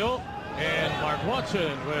 Zinho and Mark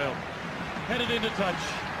Watson will head it into touch.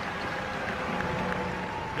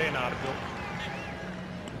 Leonardo.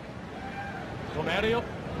 Romario.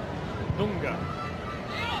 Dunga.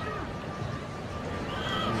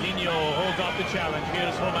 Zinho holds off the challenge.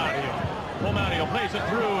 Here's Romario. Romario plays it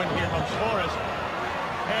through, and here comes Forrest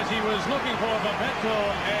as he was looking for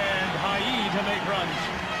Bebeto and Haid to make runs.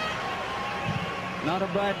 Not a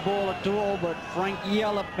bad ball at all, but Frank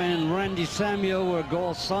Yallop and Randy Samuel were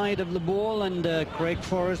goal side of the ball, and Craig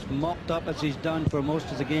Forrest mopped up as he's done for most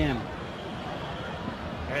of the game.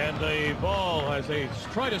 And the ball, as they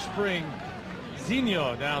try to spring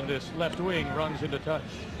Zinho down this left wing, runs into touch.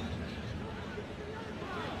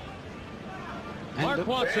 Mark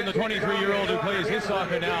Watson, the 23-year-old who plays his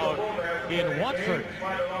soccer now in Watford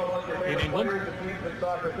in England.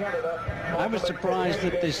 I was surprised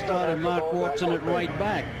that they started Mark Watson at right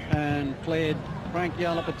back and played Frank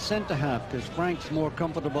Yallop at centre half, because Frank's more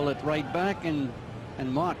comfortable at right back, and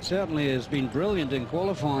Mark certainly has been brilliant in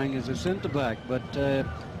qualifying as a centre back. But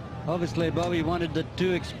obviously Bobby wanted the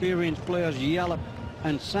two experienced players, Yallop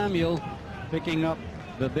and Samuel, picking up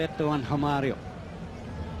Bebeto and Romario.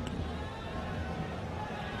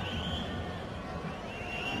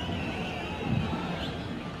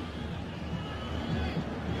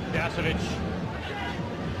 Davosic.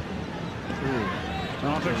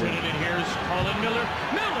 Opportunity. Here's Colin Miller.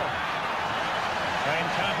 And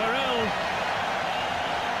Taffarel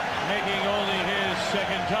making only his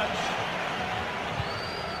second touch.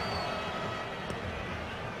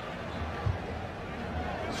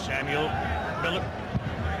 Samuel Miller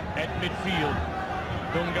at midfield.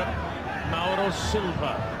 Dunga. Mauro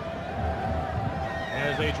Silva.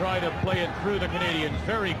 As they try to play it through the Canadians,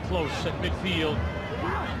 very close at midfield.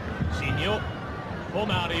 Zinho,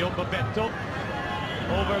 Romario, Bebeto,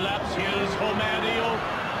 overlaps, here's Romario.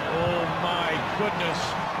 Oh my goodness,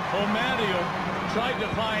 Romario tried to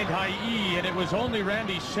find Haid, and it was only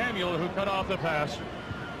Randy Samuel who cut off the pass.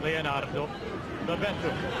 Leonardo,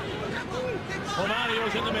 Bebeto.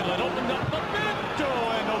 Romario's in the middle, it opened up, Bebeto,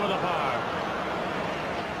 and over the bar.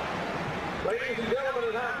 Ladies and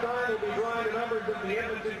gentlemen, at halftime, we'll be drawing the numbers of the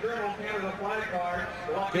Edmonton Journal Canada flag cards.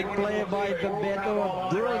 Big play by Bebeto, a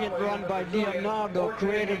brilliant run by Leonardo,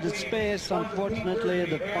 created the space. Unfortunately,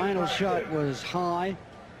 the final shot was high,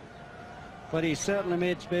 but he certainly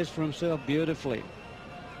made space for himself beautifully.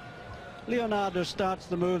 Leonardo starts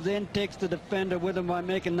the move, then takes the defender with him by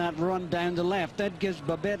making that run down the left. That gives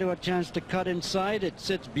Bebeto a chance to cut inside. It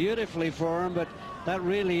sits beautifully for him, but that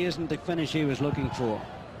really isn't the finish he was looking for.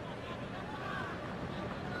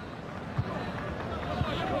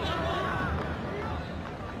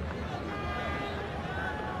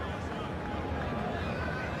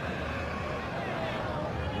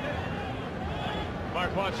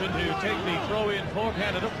 Mark Watson to take the throw in for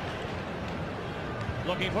Canada.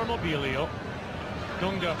 Looking for Mobilio.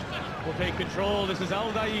 Dunga will take control. This is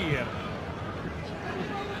Aldair.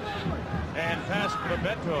 And past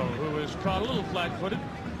Bebeto, who is caught a little flat-footed.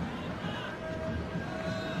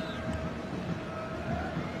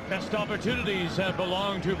 Best opportunities have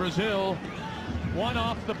belonged to Brazil. One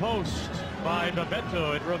off the post by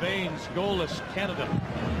Bebeto. It remains goalless Canada.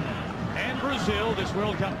 And Brazil, this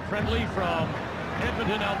World Cup friendly from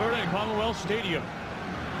Edmonton, Alberta, and Commonwealth Stadium.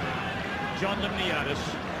 Limniatis,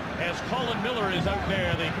 as Colin Miller is out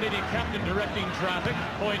there, the Canadian captain directing traffic,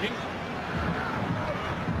 pointing.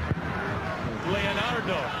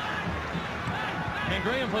 Leonardo. And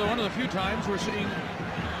Graham, for one of the few times we're seeing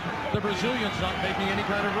the Brazilians not making any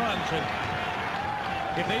kind of runs. And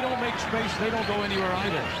if they don't make space, they don't go anywhere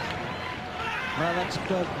either. Well, that's the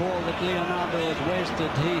first ball that Leonardo has wasted.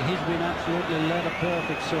 He's been absolutely letter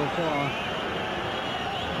perfect so far.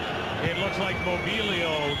 It looks like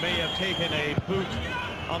Mobilio may have taken a boot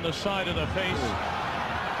on the side of the face.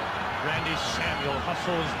 Randy Samuel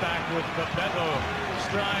hustles back with Bebeto,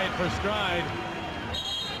 stride for stride.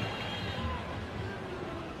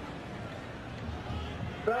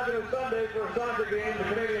 Fabulous Sunday for a soccer game. The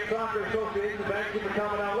Canadian Soccer Association, thank you for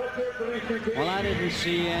coming out. Let's hear it for these two teams. Well, I didn't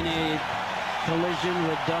see any collision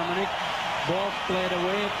with Dominic. Ball played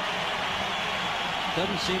away.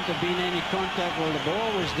 Doesn't seem to have been any contact while the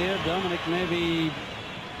ball was there. Dominic maybe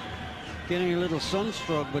getting a little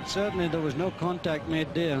sunstroke, but certainly there was no contact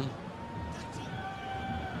made there.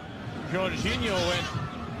 Jorginho went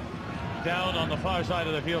down on the far side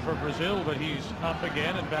of the field for Brazil, but he's up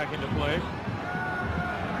again and back into play.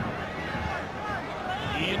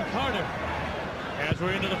 Ian Carter, as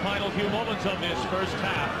we're into the final few moments of this first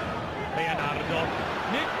half. Leonardo,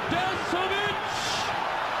 Nick Davosic,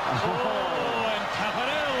 and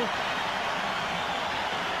Taffarel.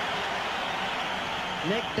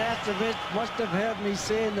 Nick Davosic must have heard me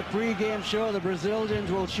say in the pre-game show the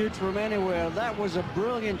Brazilians will shoot from anywhere. That was a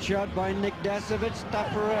brilliant shot by Nick Davosic.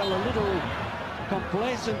 Taffarel a little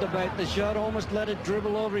complacent about the shot, almost let it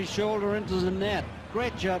dribble over his shoulder into the net.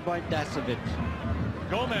 Great shot by Davosic.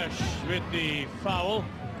 Gomes with the foul.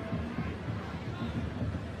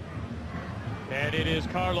 And it is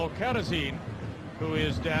Corrazin who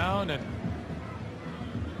is down. And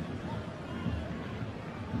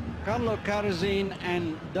Corrazin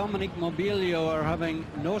and Dominic Mobilio are having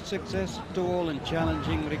no success at all in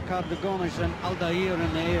challenging Ricardo Gomes and Aldair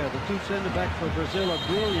in the air. The two centre-backs for Brazil are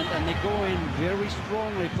brilliant, and they go in very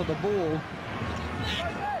strongly for the ball.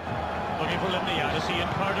 Looking for Limniatis. Ian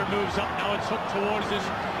Carter moves up. Now it's hooked towards this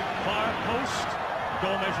far post.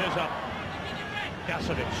 Gomes is up.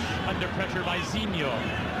 Davosic under pressure by Zinho.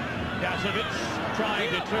 Davosic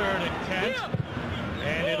trying to turn and can't.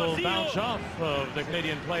 And it'll bounce off of the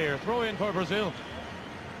Canadian player. Throw in for Brazil.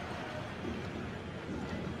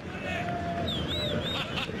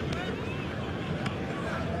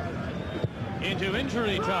 Into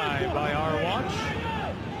injury time by our watch.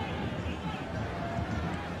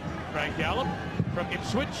 Frank Yallop from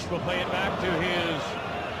Ipswich will play it back to his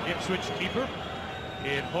Ipswich keeper.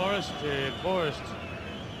 In Forrest.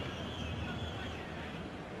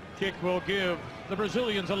 Kick will give the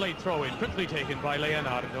Brazilians a late throw-in, quickly taken by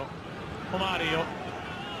Leonardo. Romario.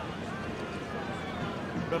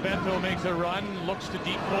 Bebeto makes a run, looks to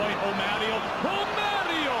deep point. Romario.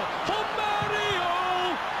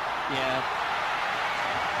 Yeah.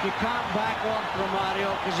 You can't back off Romario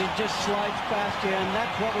because he just slides past you, and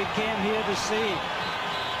that's what we came here to see.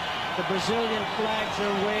 The Brazilian flags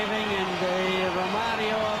are waving, and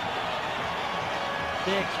Romario,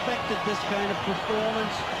 they expected this kind of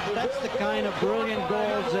performance. That's the kind of brilliant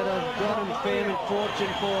goals that have brought him fame and fortune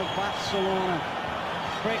for Barcelona.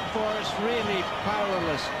 Great Forrest, really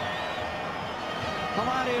powerless.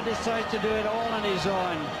 Romario decides to do it all on his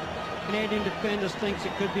own. Canadian defenders thinks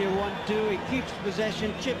it could be a 1-2. He keeps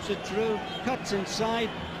possession, chips it through, cuts inside,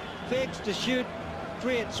 fakes to shoot,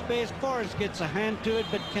 creates space. Forrest gets a hand to it,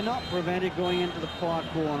 but cannot prevent it going into the far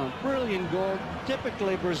corner. Brilliant goal,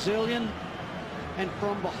 typically Brazilian. And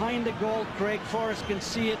from behind the goal, Craig Forrest can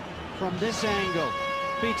see it from this angle.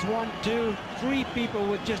 Beats 1-2, 3 people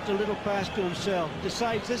with just a little pass to himself.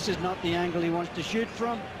 Decides this is not the angle he wants to shoot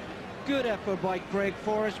from. Good effort by Craig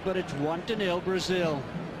Forrest, but it's 1-0 Brazil.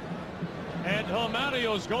 And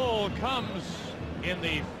Romario's goal comes in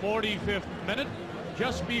the 45th minute,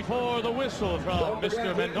 just before the whistle from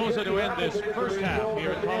Mr. Mendoza to end this first half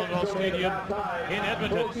here at Commonwealth Stadium in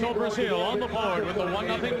Edmonton. So Brazil on the board with a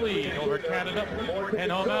 1-0 lead over Canada.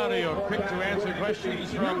 And Romario quick to answer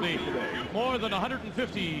questions from the more than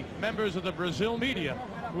 150 members of the Brazil media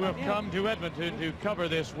who have come to Edmonton to cover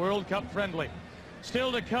this World Cup friendly.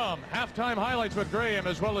 Still to come, halftime highlights with Graham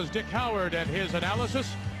as well as Dick Howard and his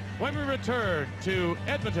analysis. When we return to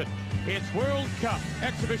Edmonton, it's World Cup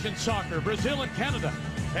Exhibition Soccer, Brazil and Canada,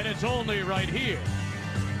 and it's only right here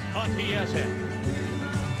on TSN.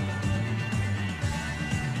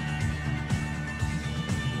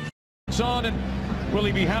 On, and will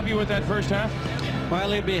he be happy with that first half?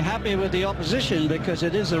 Well, he'll be happy with the opposition because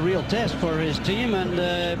it is a real test for his team, and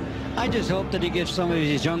I just hope that he gives some of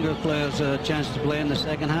his younger players a chance to play in the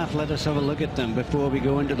second half. Let us have a look at them before we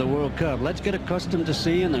go into the World Cup. Let's get accustomed to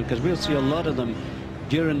seeing them because we'll see a lot of them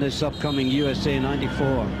during this upcoming USA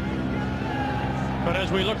 94. But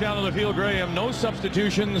as we look down on the field, Graham, no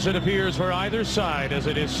substitutions, it appears, for either side, as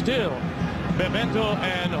it is still Bebeto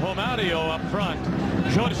and Romario up front.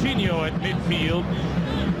 Jorginho at midfield.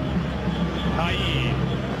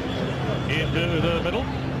 Into the middle.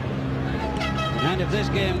 And if this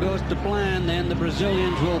game goes to plan, then the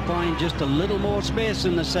Brazilians will find just a little more space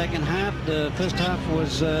in the second half. The first half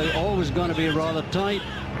was always going to be rather tight,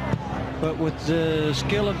 but with the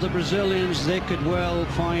skill of the Brazilians, they could well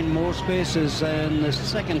find more spaces in the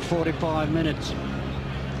second 45 minutes.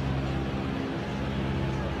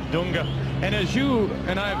 Dunga. And as you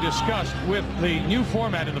and I have discussed, with the new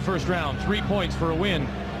format in the first round, 3 points for a win,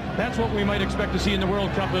 that's what we might expect to see in the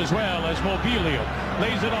World Cup as well, as Mobilio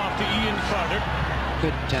lays it off to Ian Carter.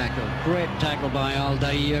 Good tackle. Great tackle by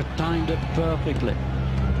Aldair. Timed it perfectly.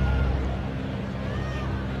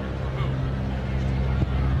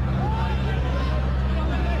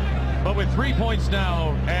 But with 3 points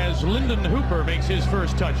now, as Lyndon Hooper makes his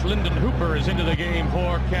first touch. Lyndon Hooper is into the game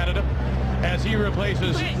for Canada as he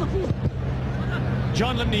replaces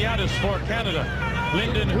John Limniatis for Canada.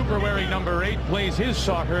 Lyndon Hooper, wearing number 8, plays his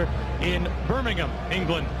soccer in Birmingham,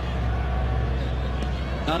 England.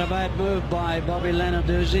 Not a bad move by Bobby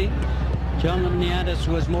Leonardo. John Limniatis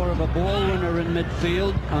was more of a ball winner in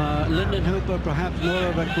midfield. Lyndon Hooper perhaps more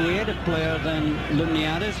of a creative player than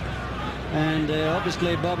Limniatis. And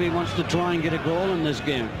obviously Bobby wants to try and get a goal in this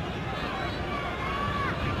game.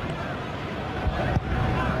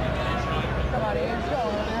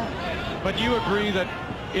 But you agree that,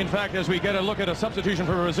 in fact, as we get a look at a substitution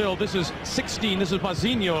for Brazil, this is 16. This is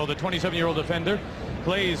Zinho, the 27-year-old defender,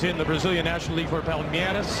 plays in the Brazilian National League for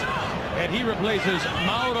Limniatis, and he replaces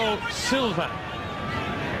Mauro Silva.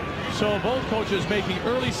 So both coaches making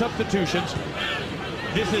early substitutions.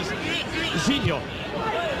 This is Zinho.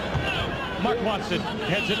 Mark Watson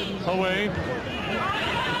heads it away.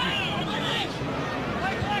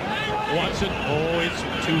 Watson, oh, it's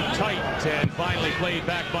too tight, and finally played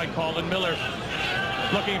back by Colin Miller.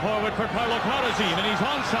 Looking forward for Corrazin, and he's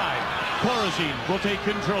onside. Corrazin will take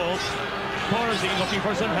control. Corrazin looking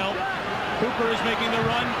for some help. Hooper is making the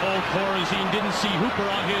run. Oh, Corrazin didn't see Hooper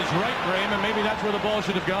on his right, Graham, and maybe that's where the ball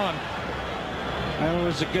should have gone. Well, it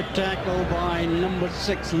was a good tackle by number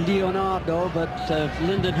 6, Leonardo, but if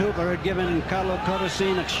Lyndon Hooper had given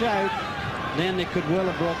Corrazin a shout, then they could well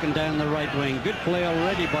have broken down the right wing. Good play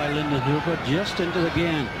already by Lyndon Hooper, just into the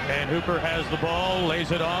game. And Hooper has the ball,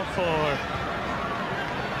 lays it off for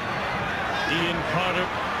Ian Carter.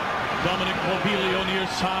 Dominic Mobilio near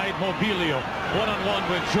side. Mobilio one-on-one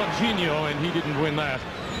with Jorginho, and he didn't win that.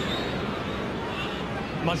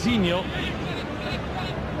 Zinho.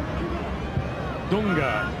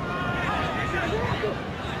 Dunga.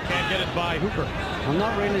 Can't get it by Hooper. I'm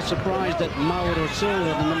not really surprised that Mauro Silva,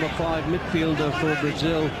 the number 5 midfielder for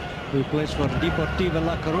Brazil, who plays for Deportiva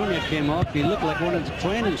La Coruña, came up. He looked like one of the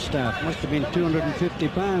training staff. Must have been 250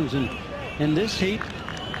 pounds. And in this heat,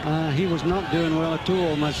 he was not doing well at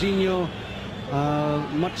all. Zinho,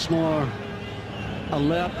 much more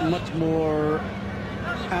alert, much more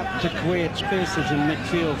apt to create spaces in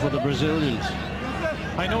midfield for the Brazilians.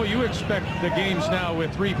 I know you expect the games now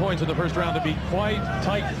with 3 points in the first round to be quite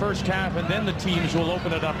tight first half, and then the teams will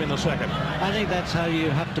open it up in the second. I think that's how you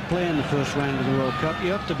have to play in the first round of the World Cup.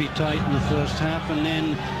 You have to be tight in the first half, and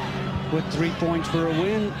then with 3 points for a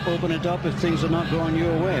win, open it up if things are not going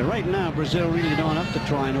your way. Right now, Brazil really don't have to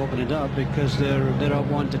try and open it up because they're up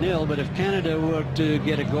 1-0. But if Canada were to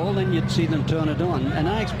get a goal, then you'd see them turn it on. And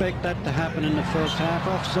I expect that to happen in the first half,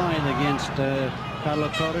 offside against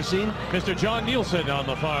Corrazin. Mr. John Nielsen on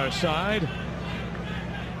the far side.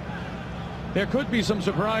 There could be some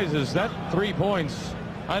surprises. That 3 points,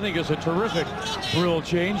 I think, is a terrific rule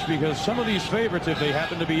change, because some of these favorites, if they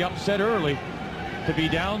happen to be upset early, to be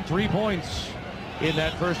down 3 points in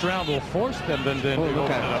that first round will force them then to open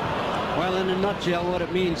it up. Well, in a nutshell, what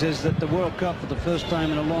it means is that the World Cup for the first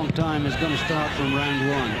time in a long time is going to start from round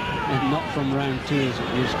 1 and not from round 2 as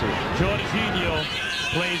it used to. Jorginho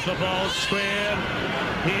plays the ball square.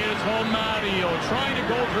 Here's Romario trying to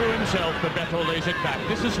go through himself. Bebeto lays it back.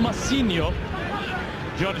 This is Zinho.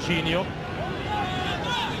 Jorginho.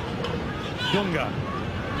 Dunga.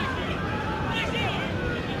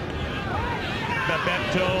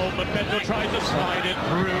 Bebeto tries to slide it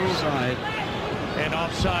through. Offside. And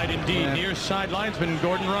offside indeed. Yeah. Near side linesman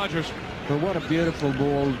Gordon Rogers. But what a beautiful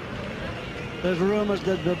ball. There's rumors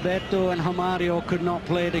that Bebeto and Romario could not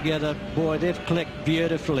play together. Boy, they've clicked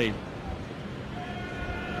beautifully.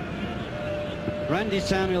 Randy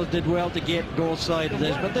Samuels did well to get goal side of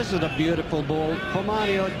this, but this is a beautiful ball.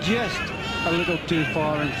 Romario just a little too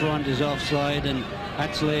far in front is offside, and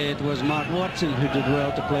actually it was Mark Watson who did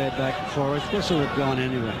well to play it back to Forrest. This would have gone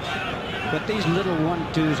anyway. But these little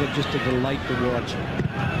 1-2s are just a delight to watch.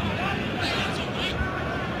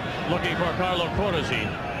 Looking for Carlo Corrazin.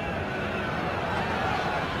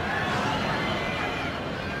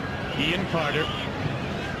 Ian Carter.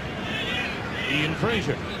 Ian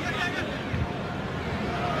Fraser.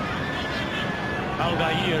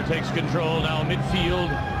 Aldair takes control now midfield.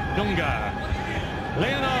 Dunga.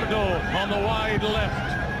 Leonardo on the wide left.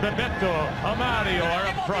 Bebeto, Romario are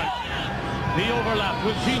up front. The overlap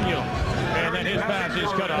with Zinho. And then his pass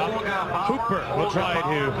is cut off. Cooper will try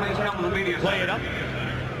to play it up.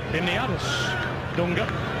 Limniatis. Dunga.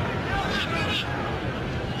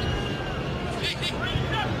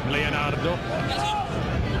 Leonardo.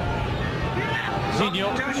 Zinho.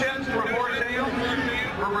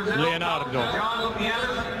 Leonardo.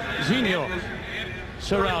 Zinho.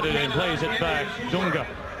 Surrounded and plays it back. Dunga.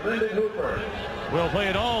 Will play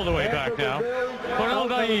it all the way back now for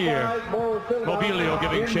Aldair. Mobilio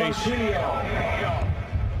giving chase.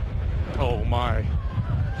 Oh my.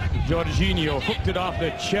 Jorginho hooked it off the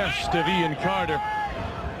chest of Ian Carter.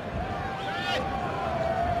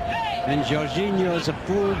 And Jorginho is a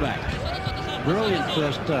fullback. Brilliant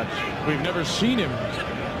first touch. We've never seen him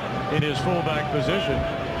in his fullback position.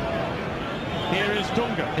 Here is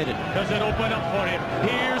Dunga. Hit it. Does it open up for him?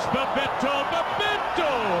 Here's Bebeto.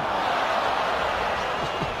 Bebeto!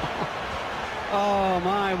 Oh,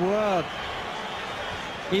 my word.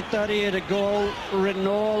 He thought he had a goal written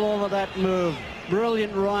all over that move.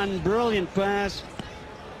 Brilliant run, brilliant pass.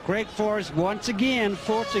 Craig Forrest once again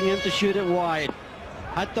forcing him to shoot it wide.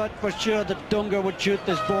 I thought for sure that Dunga would shoot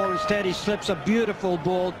this ball. Instead, he slips a beautiful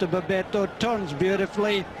ball to Bebeto, turns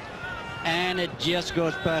beautifully, and it just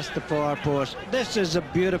goes past the far post. This is a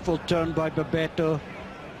beautiful turn by Bebeto.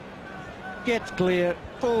 Gets clear,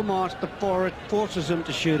 full marks to Forrest, forces him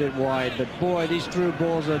to shoot it wide. But boy, these through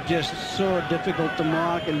balls are just so difficult to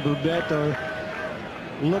mark, and Bebeto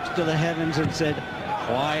looks to the heavens and said,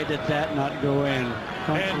 why did that not go in?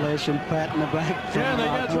 Consolation pat in the back from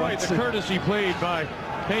that's right. The courtesy paid by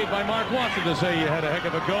Mark Watson to say you had a heck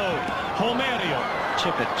of a go. Romario.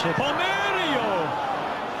 Chip it. Romario!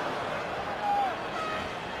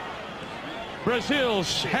 Brazil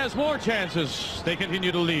has more chances. They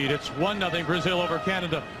continue to lead. It's 1-0 Brazil over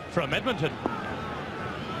Canada from Edmonton.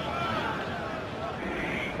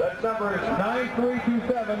 That's numbers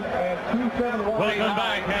 9327 and 271. Welcome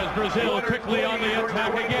back as Brazil quickly on the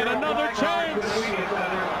attack again. Another chance.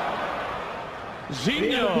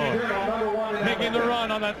 Zinho making the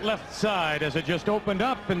run on that left side as it just opened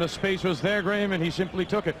up and the space was there, Graham, and he simply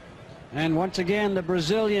took it. And once again, the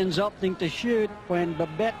Brazilians opting to shoot when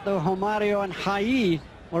Bebeto, Romario, and Hai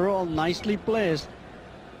were all nicely placed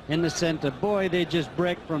in the center. Boy, they just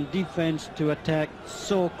break from defense to attack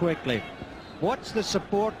so quickly. Watch the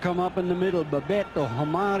support come up in the middle. Bebeto,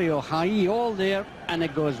 Romario, Hai, all there, and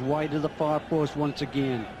it goes wide to the far post once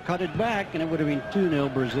again. Cut it back, and it would have been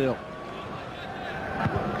 2-0 Brazil.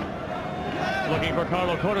 Looking for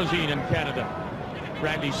Corrazin in Canada.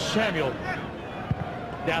 Randy Samuel.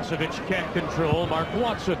 Davosic can't control. Mark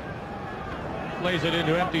Watson plays it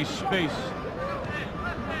into empty space.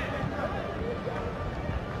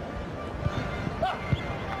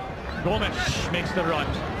 Gomes makes the run.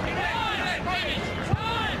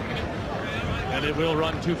 And it will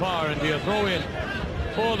run too far and be a throw-in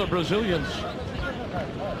for the Brazilians.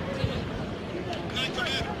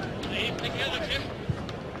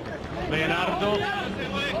 Leonardo.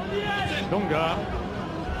 Dunga.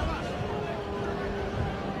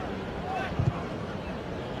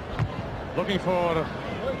 Looking for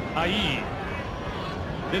Ai.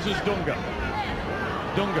 This is Dunga.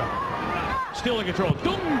 Dunga. Still in control.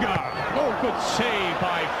 Dunga! Oh, good save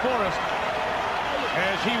by Forrest.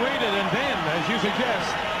 As he waited and then, as you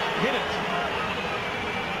suggest, hit it.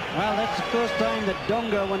 Well, that's the first time that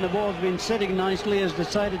Dunga, when the ball's been sitting nicely, has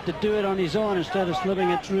decided to do it on his own instead of slipping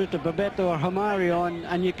it through to Bebeto or Romario.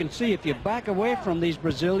 And you can see if you back away from these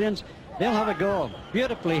Brazilians, they'll have a goal.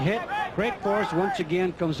 Beautifully hit. Craig Forrest once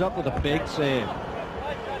again comes up with a big save.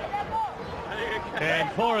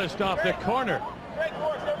 And Forrest off the corner.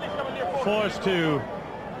 Forced to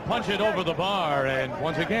punch it over the bar and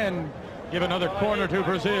once again give another corner to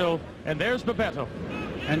Brazil. And there's Bebeto.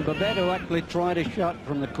 And Bebeto actually tried a shot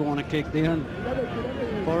from the corner kick there, and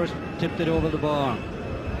Forrest tipped it over the bar.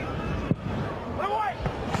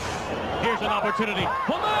 Here's an opportunity.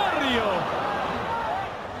 Romario!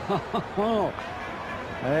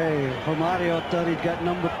 Hey, Romario thought he'd got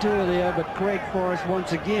number 2 there, but Craig Forrest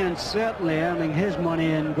once again certainly earning his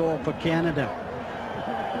money in goal for Canada.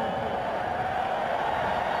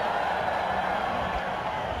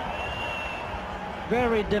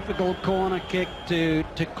 Very difficult corner kick to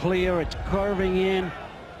clear. It's curving in.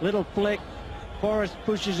 Little flick. Forrest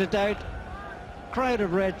pushes it out. Crowd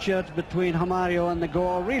of red shirts between Romario and the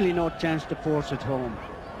goal. Really no chance to force it home.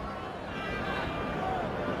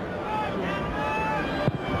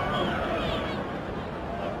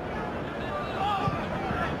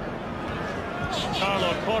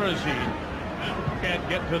 Corrazin. Can't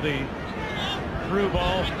get to the through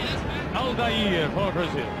ball. Aldair for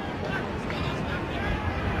Brazil.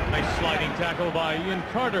 Nice sliding tackle by Ian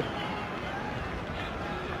Carter.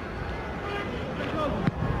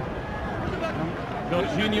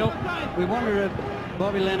 Jorginho. We wonder if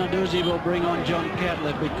Bobby Leonardo will bring on John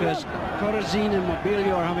Catlett, because Corrazin and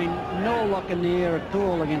Mobilio are having no luck in the air at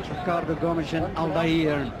all against Ricardo, Gomes and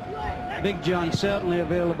Aldair. Big John certainly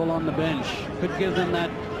available on the bench. Could give them that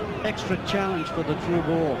extra challenge for the through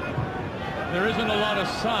ball. There isn't a lot of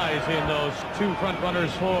size in those two front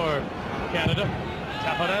runners for Canada.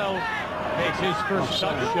 Taffarel makes his first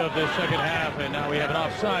touch of the second half, and now we have an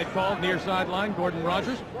offside called near sideline. Gordon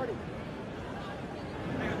Rogers.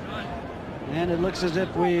 And it looks as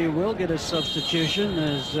if we will get a substitution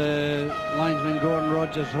as linesman Gordon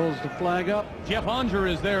Rogers holds the flag up. Jeff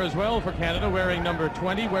Onger is there as well for Canada, wearing number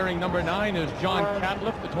 20. Wearing number 9 is John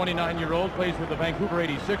Catlett, the 29-year-old, plays with the Vancouver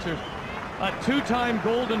 86ers. A two-time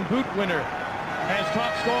Golden Boot winner, as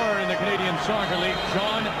top scorer in the Canadian Soccer League,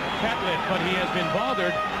 John Catlett, but he has been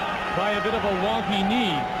bothered by a bit of a wonky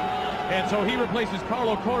knee. And so he replaces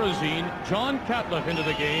Carlo Corrazin. John Catlett into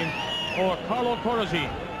the game for Carlo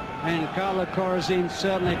Corrazin. And Carlo Corrazin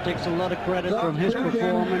certainly takes a lot of credit from his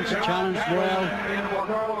performance, challenged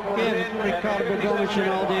well. Gave Ricardo Gomes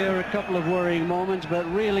and Aldair a couple of worrying moments, but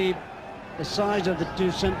really the size of the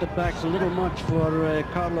two centre-backs a little much for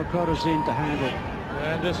Carlo Corrazin to handle.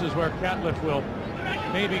 And this is where Catlett will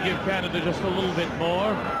maybe give Canada just a little bit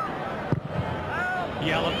more.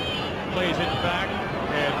 Yallop plays it back,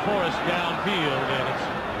 and Forrest downfield, and it's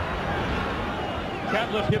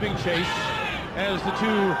Catlett giving chase as the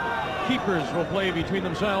two keepers will play between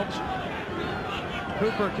themselves.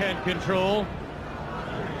 Cooper can control.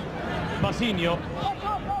 Zinho.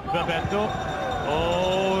 Bebeto.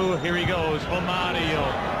 Oh, here he goes. Romario.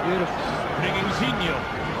 Beautiful. Bringing Zinho.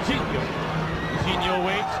 Zinho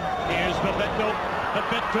waits. Here's Bebeto.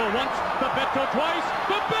 Bebeto once. Bebeto twice.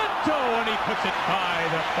 Bebeto! And he puts it by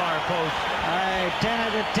the far post. 10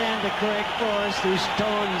 out of 10 to Craig Forrest, who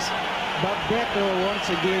stones Bebeto once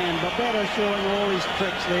again. Bebeto showing all his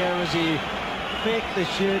tricks there as he faked the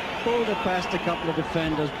shoot, pulled it past a couple of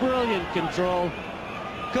defenders. Brilliant control.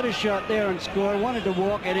 Could have shot there and scored. Wanted to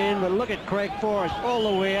walk it in, but look at Craig Forrest all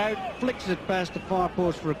the way out. Flicks it past the far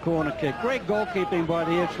post for a corner kick. Great goalkeeping by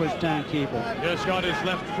the Ipswich Town keeper. Just got his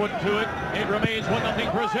left foot to it. It remains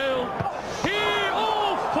 1-0 Brazil.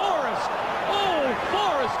 Forrest! Oh,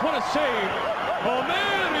 Forrest, what a save!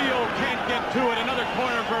 Mobilio can't get to it. Another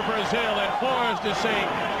corner for Brazil, and Forrest is saying,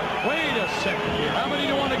 wait a second here. How many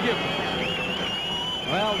do you want to give me?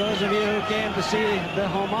 Well, those of you who came to see the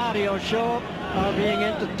Romario show are being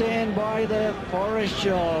entertained by the Forrest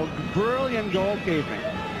show. Brilliant goalkeeping.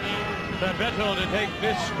 Bebeto to take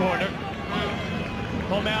this corner.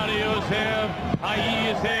 Romario's there. Ai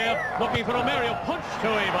is there. Looking for Romario. Punched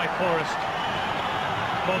away by Forrest.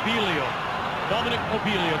 Mobilio. Dominic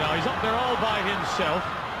Mobilio now. He's up there all by himself.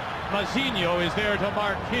 Zinho is there to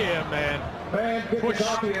mark him and push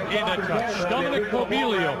in a touch. Dominic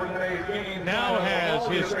Mobilio now has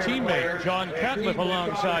his teammate John Catlett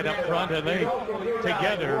alongside up front, and they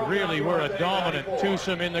together really were a dominant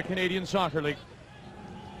twosome in the Canadian Soccer League.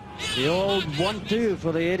 The old 1-2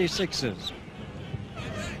 for the 86ers.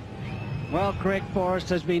 Well, Craig Forrest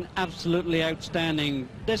has been absolutely outstanding.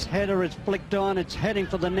 This header is flicked on, it's heading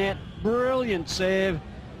for the net. Brilliant save.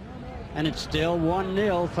 And it's still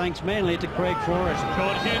 1-0, thanks mainly to Craig Forrest.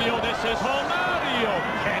 Jorginho, this is Romario.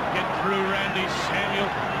 Can't get through Randy Samuel.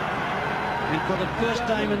 And for the first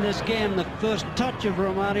time in this game, the first touch of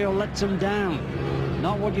Romario lets him down.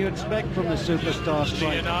 Not what you expect from the superstar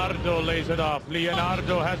striker. Leonardo lays it off.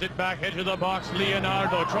 Leonardo has it back edge of the box.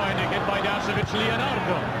 Leonardo trying to get by Davosic.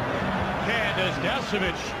 Leonardo. And as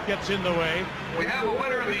Davosic gets in the way. We have a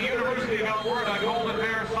winner of the University of Alberta Golden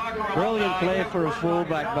Bear Soccer. Brilliant play for a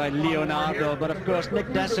fullback by Leonardo, but of course Nick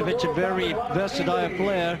Davosic, a very versatile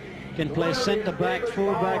player, can play centre-back,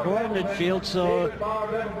 fullback, or midfield, so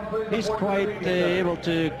he's quite able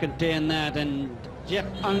to contain that. And Jeff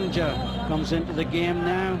Onger comes into the game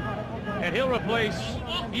now. And he'll replace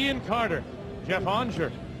Ian Carter. Jeff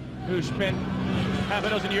Onger, who spent half a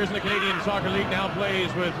dozen years in the Canadian Soccer League, now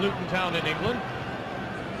plays with Luton Town in England.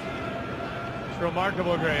 It's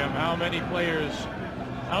remarkable, Graham, how many players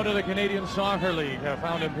out of the Canadian Soccer League have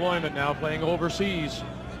found employment now playing overseas.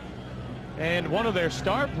 And one of their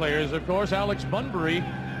star players, of course, Alex Bunbury,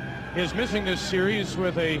 is missing this series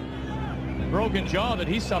with a broken jaw that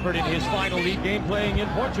he suffered in his final league game playing in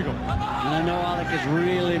Portugal. And I know Alex is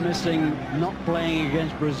really missing not playing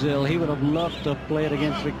against Brazil. He would have loved to have played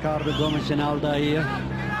against Ricardo, Gomes and Aldair,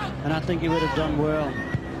 and I think he would have done well.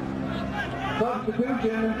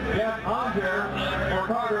 Substitution, Jeff Aldair for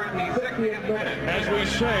Carter in the 60th minute. As we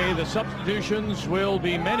say, the substitutions will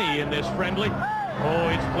be many in this friendly. Oh,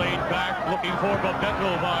 it's played back, looking for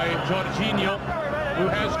Bebeto by Jorginho, who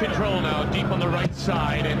has control now deep on the right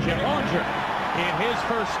side, and Jeff Aldair, in his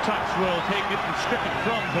first touch, will take it and strip it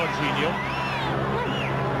from Jorginho.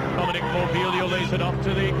 Mobilio lays it off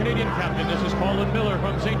to the Canadian captain. This is Colin Miller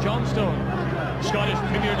from St. Johnstone. Scottish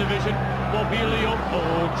Premier Division. Mobilio,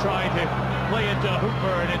 tried to play it to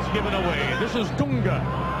Hooper, and it's given away. This is Dunga.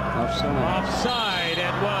 Offside.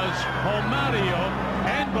 It was Romario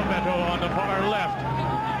and Bebeto on the far left.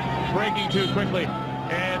 Breaking too quickly.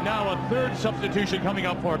 And now a third substitution coming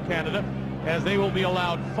up for Canada, as they will be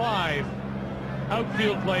allowed 5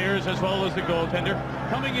 outfield players as well as the goaltender.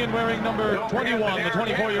 Coming in wearing number 21, the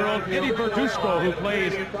 24-year-old Eddie Verduzco, who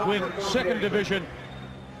plays with 2nd Division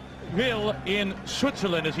Ville in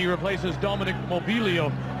Switzerland, as he replaces Dominic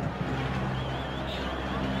Mobilio.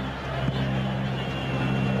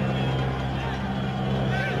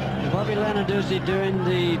 Bobby Leonardo doing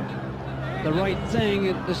the right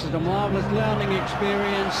thing. This is a marvelous learning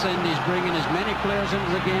experience, and he's bringing as many players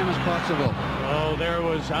into the game as possible. Oh, there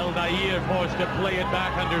was Aldair forced to play it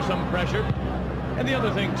back under some pressure. And the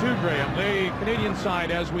other thing too, Graham, the Canadian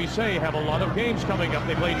side, as we say, have a lot of games coming up.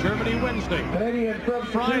 They play Germany Wednesday,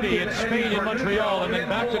 Friday it's Spain in Montreal, and then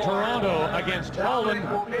back to Toronto against Holland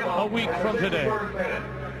a week from today.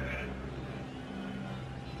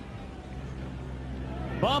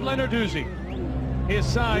 Bob Leonarduzzi, his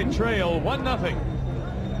side trail 1-0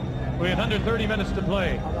 with under 30 minutes to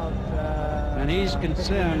play. And he's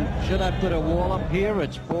concerned, should I put a wall up here?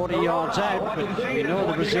 It's 40 yards out, but we know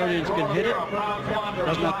the Brazilians can hit it.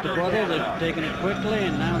 Doesn't have to bother, they've taken it quickly,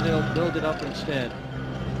 and now they'll build it up instead.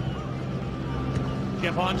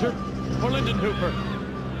 Jeff Aldair for Lyndon Hooper.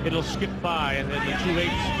 It'll skip by, and then the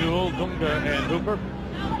 2-8 duel, Dunga and Hooper.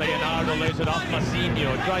 Leonardo lays it off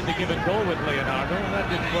Zinho. Tried to give it goal with Leonardo, and that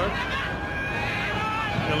didn't work.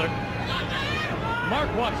 Miller.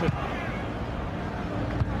 Mark Watson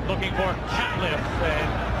looking for Catliffe, and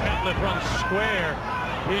Catliffe runs square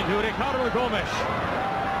into Ricardo Gomes.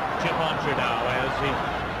 Jeff Aldair now, as he,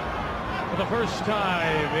 for the first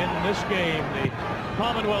time in this game, the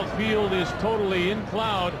Commonwealth field is totally in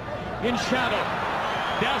cloud, in shadow.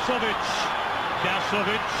 Davosic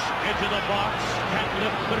into the box.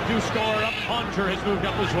 Catliffe, the 2 score up. Aldair has moved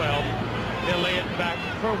up as well. They'll lay it back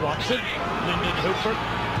for Watson. Lyndon Hooper.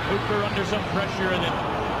 Hooper under some pressure, and then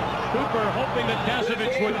Hooper hoping that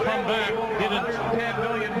Davosic would come back. Didn't. 10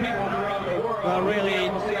 million people around the world. Well, really,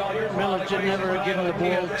 Miller should never have given the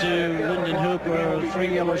ball to Lyndon Hooper. 3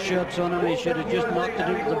 yellow shirts on him. He should have just knocked it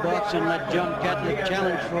into the box and let John Catliffe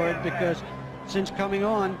challenge for it, because since coming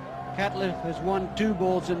on, Catliffe has won 2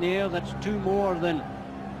 balls in the air. That's 2 more than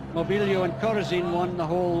Mobilio and Corrazin won the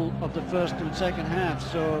whole of the first and second half.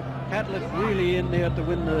 So Catliffe really in there to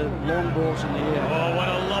win the long balls in the air. Oh, what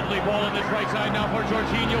a lovely ball on this right side now for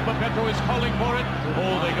Jorginho. Bebeto is calling for it.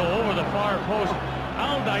 Oh, they go over the far post.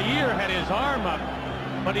 Aldair had his arm up,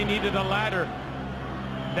 but he needed a ladder.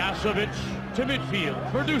 Davosic to midfield.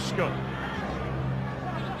 Verduzco.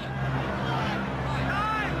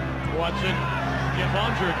 Watson. Jeff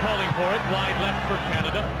Aldair calling for it. Wide left for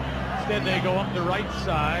Canada. Instead they go up the right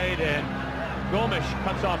side, and Gomes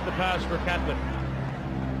cuts off the pass for Catliffe.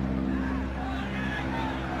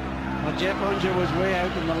 Well, Jeff Aldair was way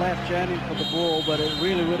out on the left chanting for the ball, but it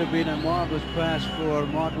really would have been a marvelous pass for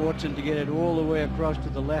Mark Watson to get it all the way across to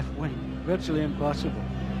the left wing. Virtually impossible.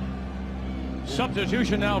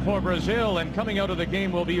 Substitution now for Brazil, and coming out of the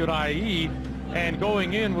game will be Rai, and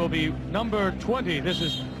going in will be number 20. This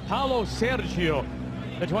is Paulo Sergio,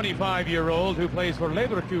 the 25-year-old who plays for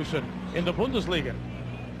Leverkusen in the Bundesliga.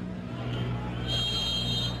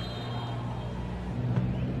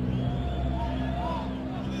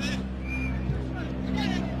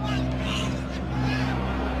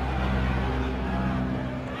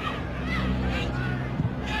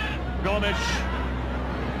 Gomes.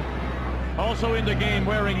 Also in the game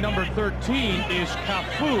wearing number 13 is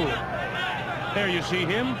Cafu. There you see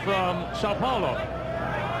him from Sao Paulo.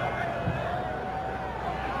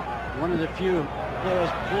 One of the few players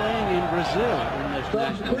playing in Brazil in this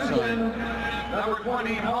national side. Number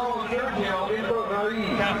 20, Paulo Sergio.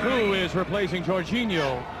 Cafu is replacing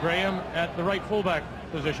Jorginho, Graham, at the right fullback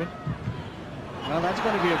position. Well, that's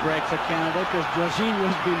going to be a break for Canada, because Jorginho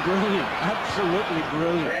has been brilliant, absolutely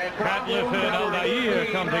brilliant. Catliffe and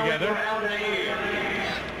Aldair come together.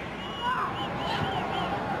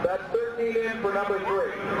 That's 13 in for number 3.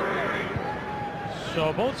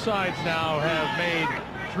 So both sides now have made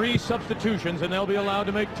 3 substitutions, and they'll be allowed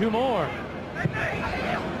to make 2 more.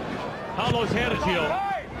 Paulo Sergio.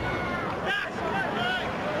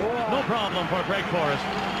 No problem for Craig Forrest.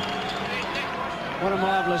 What a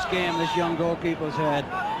marvellous game this young goalkeeper's had.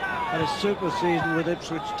 Had a super season with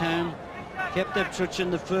Ipswich Town. Kept Ipswich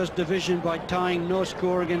in the first division by tying no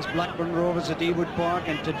score against Blackburn Rovers at Ewood Park,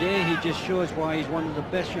 and today he just shows why he's one of the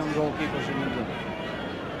best young goalkeepers in England.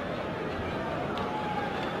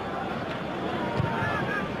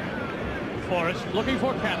 Forrest looking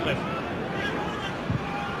for Catlett.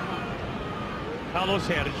 Paulo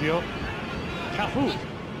Sergio. Cafu.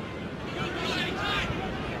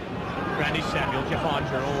 Randy Samuel,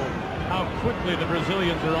 Taffarel. Oh, how quickly the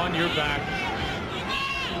Brazilians are on your back.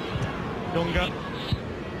 Dunga.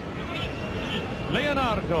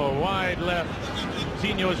 Leonardo, wide left.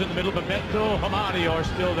 Zinho is in the middle. Bebeto, Romario are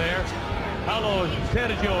still there. Paulo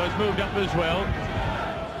Sergio has moved up as well.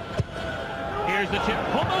 Here's the chip.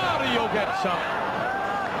 Romario gets up.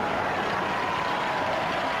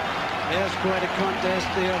 There's quite a contest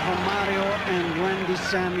there. Romario and Randy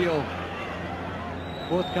Samuel.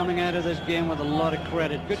 Both coming out of this game with a lot of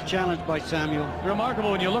credit. Good challenge by Samuel.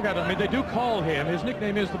 Remarkable when you look at him. I mean, they do call him. His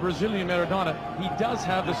nickname is the Brazilian Maradona. He does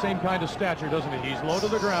have the same kind of stature, doesn't he? He's low to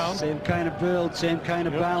the ground. Same kind of build, same kind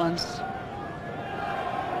of balance.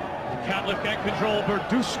 Catlett can't control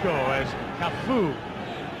Verduzco as Cafu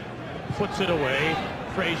puts it away.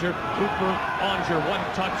 Fraser, Cooper, Onger, one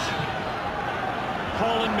touch.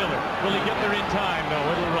 Colin Miller. Will he get there in time?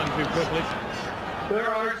 No, it'll run too quickly. There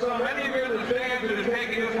are so many of you in the stands that are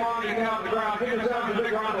taking this long to count the ground. Give yourselves a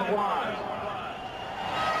big round of applause.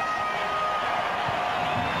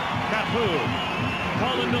 Cafu.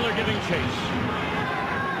 Colin Miller giving chase.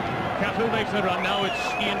 Cafu makes the run. Now it's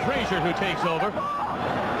Ian Fraser who takes over.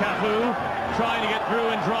 Cafu trying to get through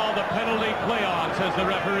and draw the penalty play on, says the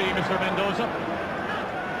referee, Mr. Mendoza.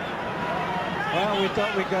 Well, we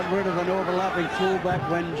thought we got rid of an overlapping fullback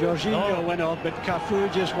when Jorginho went off, but Cafu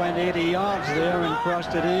just went 80 yards there and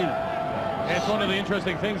crossed it in. It's one of the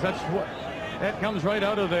interesting things. That comes right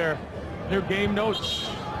out of their game notes.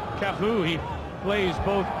 Cafu, he plays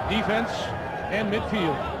both defense and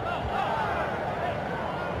midfield.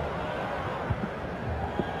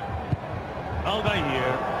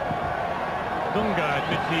 Aldair. Dunga at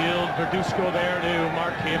midfield. Verduzco there to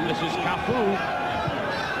mark him. This is Cafu.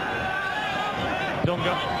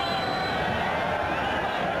 Dunga.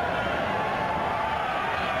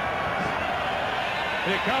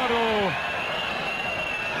 Ricardo.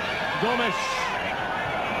 Gomes.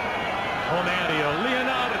 Romario.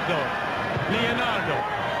 Leonardo.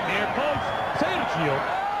 Near post. Sergio.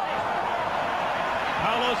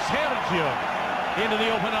 Paulo Sergio into the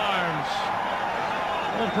open arms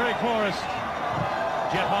of Craig Forrest.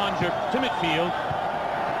 Jeff Onger to midfield.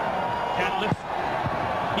 Catlett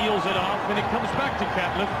heels it off, and it comes back to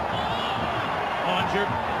Catlett. Onger.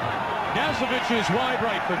 Davosic is wide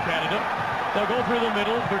right for Canada. They'll go through the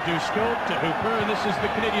middle. Verduzco to Hooper, and this is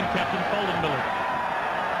the Canadian captain, Colin Miller.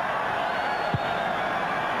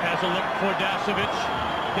 Has a look for Davosic.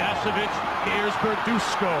 Here's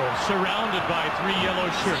Verduzco, surrounded by three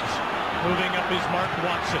yellow shirts. Moving up is Mark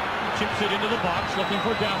Watson. Chips it into the box, looking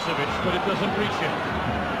for Davosic, but it doesn't reach him.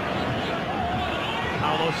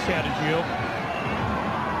 Paulo Sergio.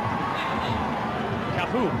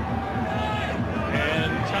 Cafu.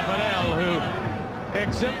 And Taffarel, who,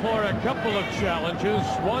 except for a couple of challenges,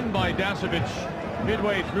 won by Davosic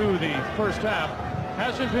midway through the first half,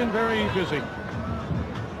 hasn't been very busy.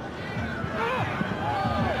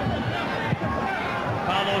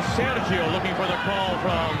 Paulo Sergio looking for the call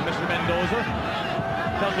from Mr. Mendoza.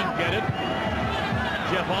 Doesn't get it.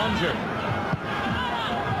 Jeff Onger.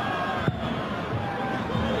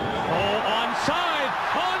 Oh, onside!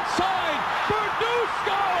 Onside!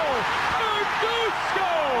 Verduzco!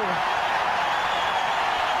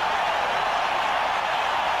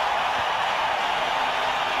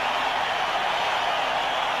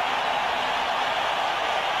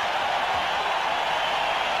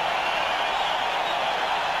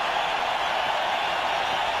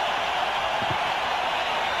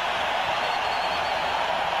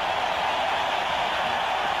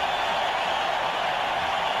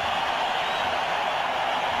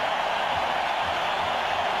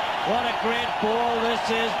 What a great ball this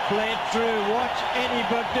is, played through. Watch Eddie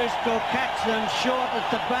Verduzco catch them short at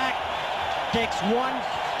the back. Takes one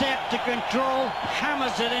step to control,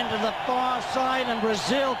 hammers it into the far side, and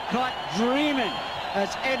Brazil caught dreaming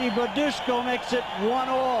as Eddie Verduzco makes it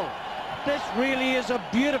 1-1. This really is a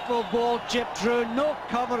beautiful ball chipped through, no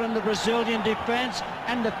cover in the Brazilian defense,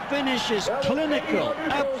 and the finish is clinical,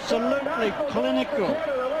 absolutely clinical.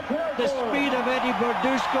 The speed of Eddie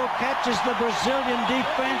Verduzco catches the Brazilian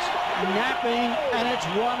defense napping, and it's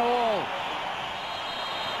 1-1.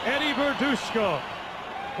 Eddie Verduzco,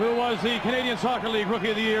 who was the Canadian Soccer League Rookie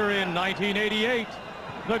of the Year in 1988,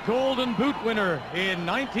 the Golden Boot winner in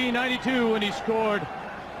 1992 when he scored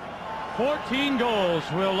 14 goals,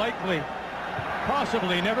 will likely,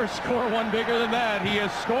 possibly never score one bigger than that. He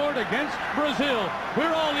has scored against Brazil.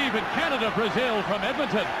 We're all even. Canada-Brazil from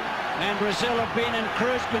Edmonton. And Brazil have been in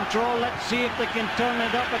cruise control. Let's see if they can turn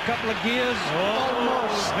it up a couple of gears.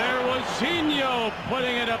 Almost. There was Zinho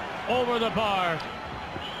putting it up over the bar.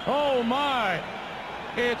 Oh my.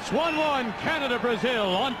 It's 1-1 Canada-Brazil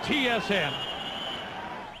on TSN.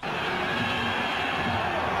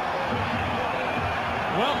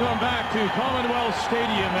 Welcome back to Commonwealth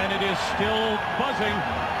Stadium, and it is still buzzing.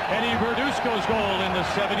 Eddie Verduzco's goal in the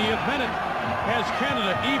 70th minute has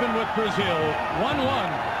Canada even with Brazil.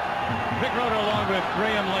 1-1. Vic Roder along with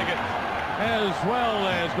Graham Leggett, as well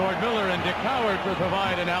as Gord Miller and Dick Howard, to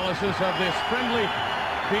provide analysis of this friendly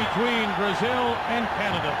between Brazil and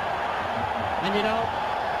Canada. And you know,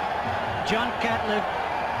 John Catlett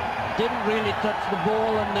didn't really touch the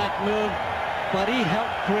ball in that move, but he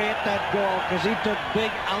helped create that goal because he took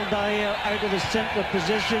big Aldair out of the central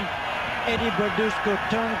position. Eddie Verduzco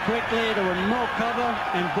turned quickly, there were no cover,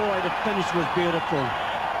 and boy, the finish was beautiful.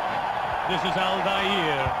 This is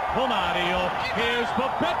Aldair, Romario, here's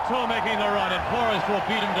Bebeto making the run, and Forrest will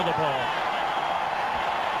beat him to the ball.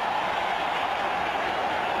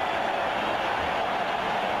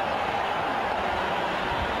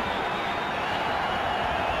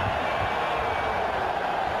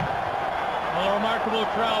 A remarkable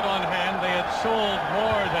crowd on hand. They had sold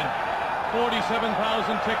more than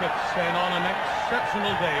 47,000 tickets, and on an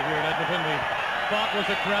exceptional day here in Edmonton, we thought was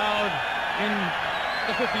a crowd in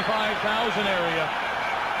the 55,000 area,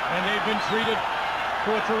 and they've been treated to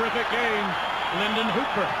a terrific game. Lyndon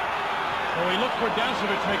Hooper. So he looked for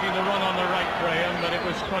Davosic making the run on the right, Graham, but it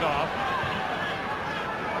was cut off.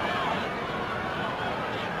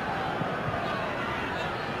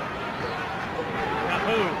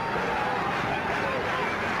 Capu.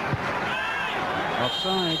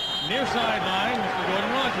 Offside. Near sideline, Mr.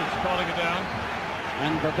 Gordon Rogers calling it down.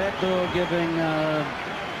 And Bebeto giving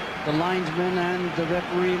the linesman and the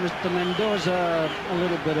referee, Mr. Mendoza, a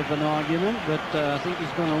little bit of an argument, but I think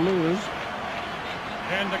he's going to lose.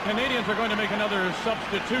 And the Canadians are going to make another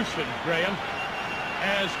substitution, Graham,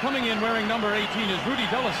 as coming in wearing number 18 is Rudy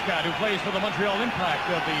Deliscat, who plays for the Montreal Impact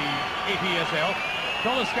of the APSL.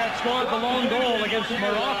 Deliscat scored the lone goal against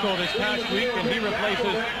Morocco this past week, and he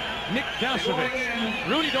replaces Nick Davosic.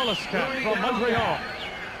 Rudy Deliscat from Montreal.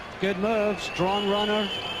 Good move, strong runner.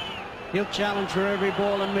 He'll challenge for every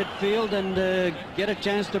ball in midfield and get a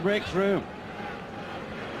chance to break through.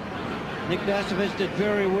 Nick Davosic did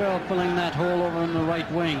very well filling that hole over on the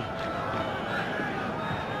right wing.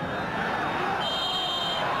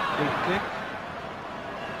 Big kick.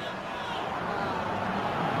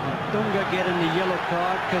 And Dunga getting the yellow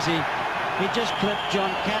card because he just clipped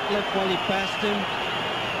John Catlett while he passed him.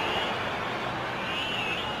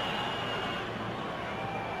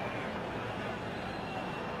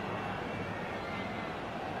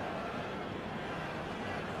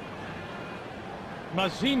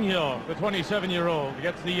 Zinho, the 27-year-old,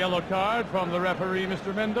 gets the yellow card from the referee,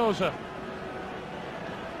 Mr. Mendoza.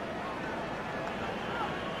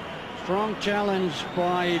 Strong challenge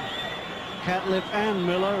by Catlett and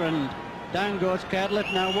Miller, and down goes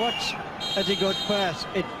Catlett. Now watch as he goes past.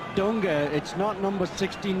 It's Dunga. It's not number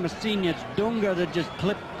 16 Zinho. It's Dunga that just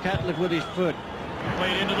clipped Catlett with his foot.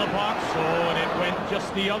 Played into the box, and it went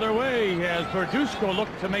just the other way as Verduzco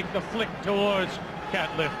looked to make the flick towards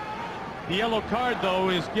Catlett. The yellow card, though,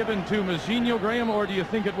 is given to Zinho, Graham, or do you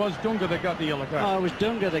think it was Dunga that got the yellow card? Oh, it was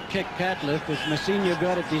Dunga that kicked Catlett. If Zinho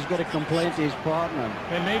got it, he's got to complain to his partner.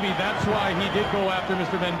 And maybe that's why he did go after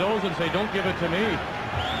Mr. Mendoza and say, don't give it to me.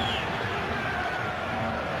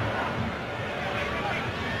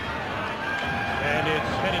 And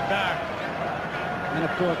it's headed back. And,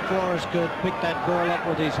 of course, Forrest could pick that ball up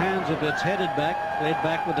with his hands if it's headed back. Played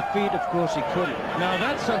back with the feet, of course, he couldn't. Now,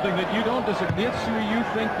 that's something that you don't disagree. If you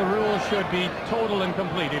think the rule should be total and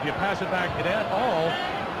complete, if you pass it back at all,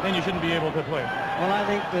 then you shouldn't be able to play. Well, I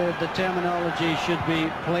think the terminology should be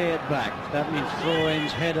play it back. That means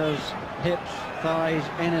throw-ins, headers, hips, thighs,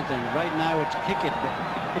 anything. Right now, it's kick it.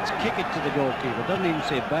 It's kick it to the goalkeeper. It doesn't even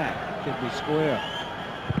say back. It should be square.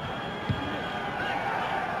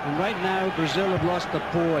 And right now, Brazil have lost the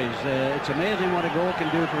poise. It's amazing what a goal can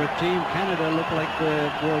do for a team. Canada look like the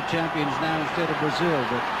world champions now instead of Brazil.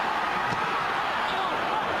 But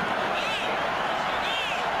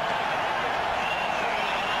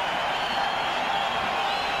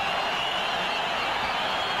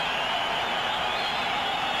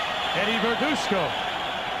Eddie Verduzco.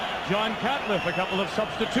 John Catliffe, a couple of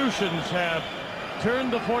substitutions have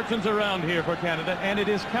turned the fortunes around here for Canada, and it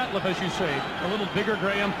is Catliffe, as you say, a little bigger,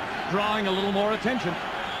 Graham, drawing a little more attention.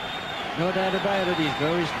 No doubt about it. He's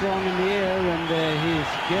very strong in the air, and he's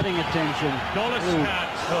getting attention. Goles,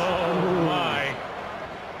 oh my.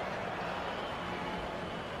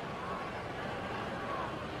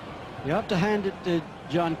 You have to hand it to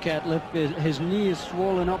John Catliffe. His knee is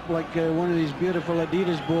swollen up like one of these beautiful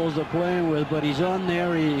Adidas balls they're playing with, but he's on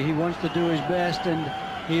there. He wants to do his best, and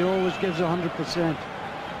he always gives 100%.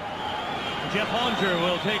 Jeff Honger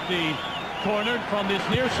will take the corner from this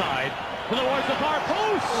near side towards the far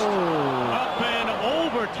post. Oh. Up and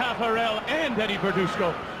over Taffarel and Eddie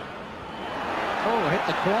Verduzco. Oh, hit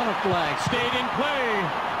the corner flag. Stayed in play.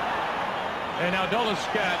 And now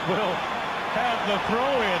Doliscat will have the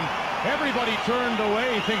throw in. Everybody turned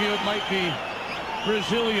away thinking it might be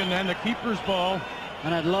Brazilian and the keeper's ball.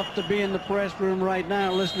 And I'd love to be in the press room right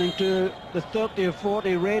now listening to the 30 or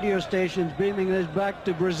 40 radio stations beaming this back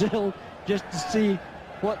to Brazil just to see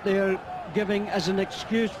what they're giving as an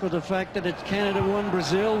excuse for the fact that it's Canada 1,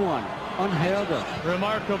 Brazil 1. Unheard of.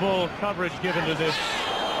 Remarkable coverage given to this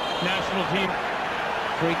national team.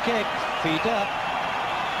 Free kick, feet up.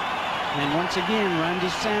 And once again, Randy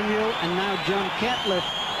Samuel and now John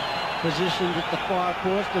Catliffe positioned at the far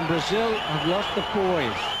post, and Brazil have lost the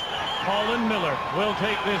poise. Colin Miller will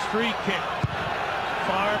take this free kick.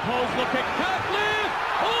 Far post, look at Catliffe.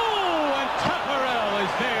 Oh, and Taffarel is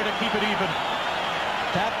there to keep it even.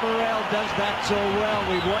 Taffarel does that so well.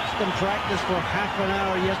 We watched him practice for half an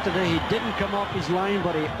hour yesterday. He didn't come off his line,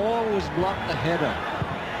 but he always blocked the header.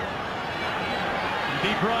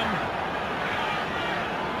 Deep run.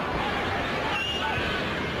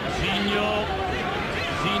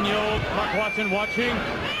 Zinho, Mark Watson watching.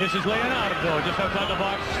 This is Leonardo, just outside the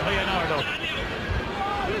box. Leonardo.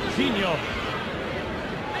 Zinho.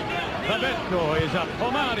 Bebeto is up.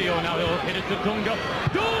 Romario, now he'll hit it to Dunga.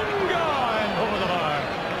 Dunga! And over the bar.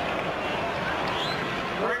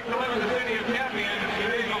 Great to live in the city of Champions.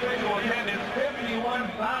 Today's official attendance,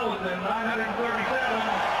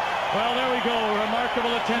 51,937. Well, there we go.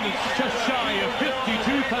 Remarkable attendance. Just shy of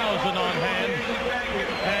 52,000 on hand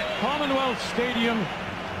at Commonwealth Stadium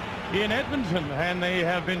in Edmonton, and they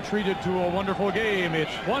have been treated to a wonderful game. It's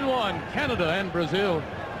 1-1, Canada and Brazil.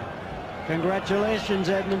 Congratulations,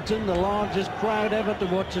 Edmonton, the largest crowd ever to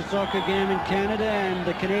watch a soccer game in Canada, and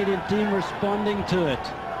the Canadian team responding to it.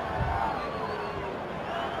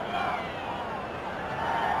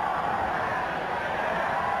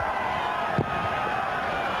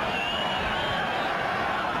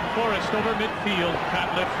 Forrest over midfield.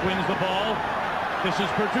 Catliffe wins the ball. This is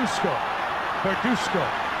Verduzco. Verduzco.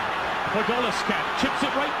 For Doliscat. Chips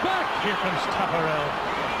it right back. Here comes Taffarel.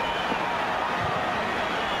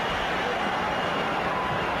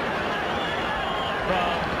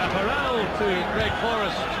 From Taffarel to Greg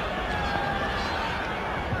Forrest.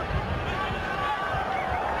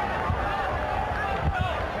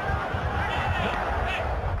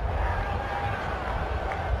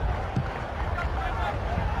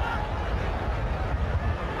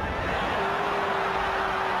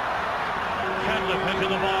 Into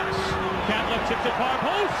the box. Catliffe tips it far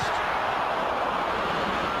post.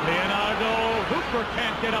 Leonardo. Hooper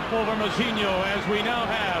can't get up over Zinho, as we now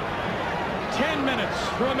have 10 minutes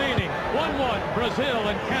remaining. 1-1, Brazil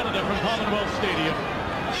and Canada from Commonwealth Stadium.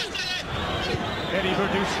 Eddie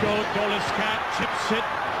Verduzco, Doliscat chips it.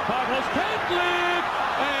 Far post, Catliffe!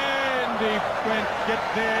 And he went get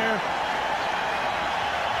there.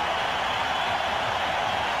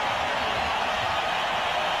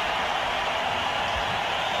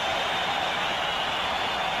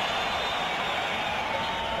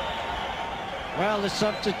 Well, the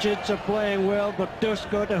substitutes are playing well, but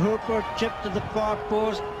Dusko to Hooper, chip to the far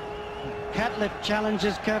post. Catliffe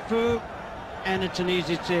challenges Cafu, and it's an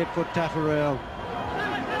easy save for Taffarel.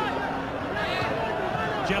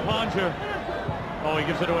 Jeff Honger. Oh, he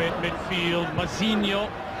gives it away at midfield. Zinho,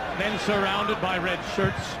 then surrounded by red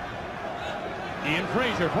shirts. Ian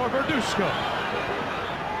Fraser for Verduzco.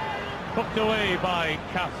 Hooked away by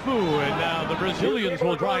Cafu, and now the Brazilians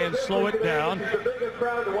will try and slow it down.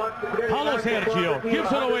 Paulo Sergio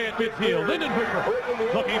gives it away at midfield. Lyndon Hooper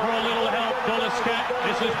looking for a little help. Doliscat.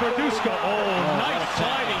 This is Verduzco. Oh, nice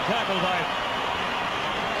sliding tackle by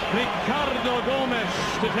Ricardo Gomes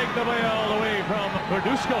to take the ball away from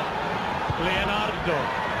Verduzco. Leonardo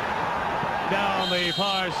down the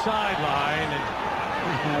far sideline,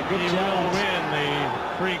 and he will win the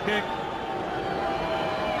free kick.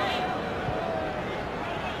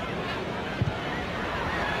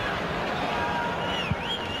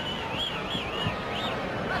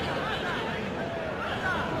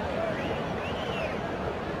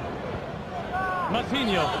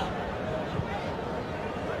 Zinho.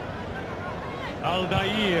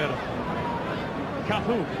 Aldair.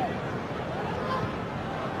 Cafu.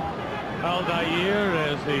 Aldair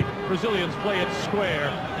as the Brazilians play it square.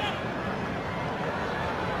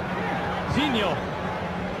 Zinho.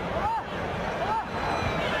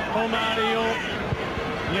 Romario.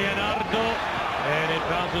 Leonardo. And it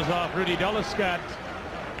bounces off Rudy Deliscat.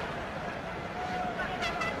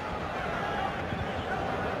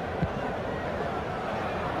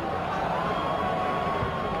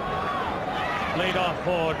 Laid off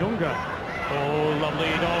for Dunga. Oh, lovely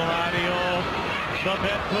Romario.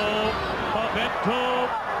 Bebeto.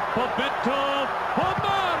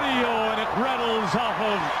 Romario, and it rattles off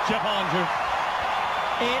of Jeff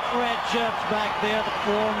 8 red shirts back there to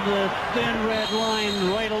form the thin red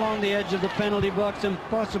line right along the edge of the penalty box.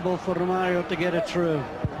 Impossible for Romario to get it through.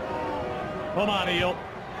 Romario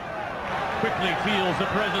quickly feels the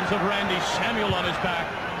presence of Randy Samuel on his back.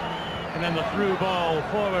 And then the through ball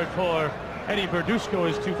forward for Eddie Verduzco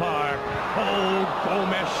is too far. Oh,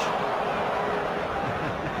 Gomes.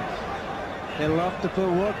 They love to put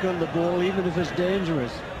work on the ball, even if it's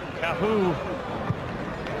dangerous. Cafu.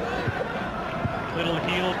 Little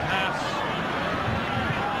heel pass.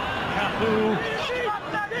 Cafu.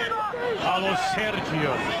 Paulo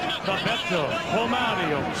Sergio. Bebeto.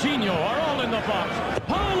 Romario. Zinho are all in the box.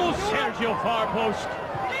 Paulo Sergio far post.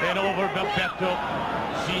 Then over Bebeto.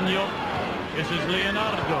 Zinho. This is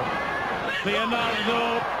Leonardo. Bebeto.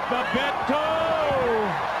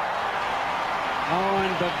 Oh,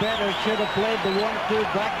 and Bebeto should have played the 1-2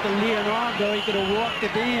 back to Leonardo. He could have walked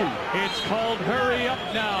it in. It's called hurry up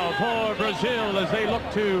now for Brazil as they look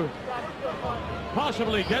to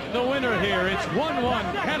possibly get the winner here. It's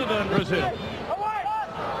 1-1 Canada and Brazil.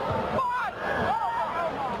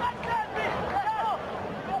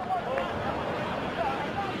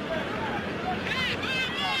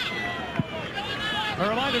 A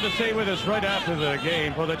reminder to stay with us right after the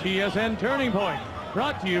game for the TSN Turning Point.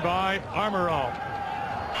 Brought to you by Armor All.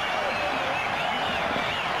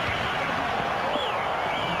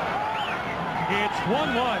 It's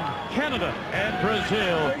 1-1 Canada and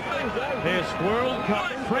Brazil. This World Cup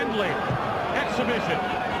friendly exhibition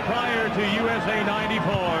prior to USA 94.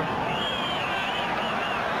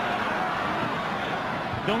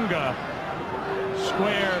 Dunga.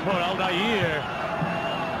 Square for Aldair.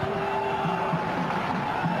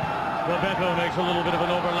 Bebeto makes a little bit of an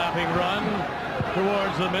overlapping run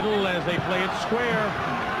towards the middle as they play it square.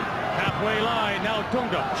 Halfway line, now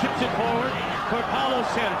Dunga chips it forward for Paulo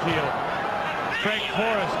Sergio. Frank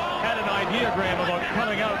Forrest had an idea, Graham, about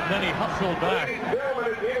coming out, and then he hustled back.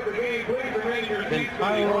 And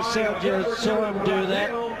Paulo Sergio saw him do that.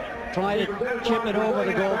 Tried to chip it over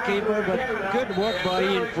the goalkeeper, but good work by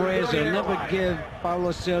Ian Fraser. Never give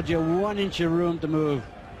Paulo Sergio 1 inch of room to move.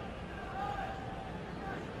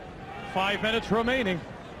 5 minutes remaining.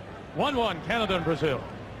 1-1 Canada and Brazil.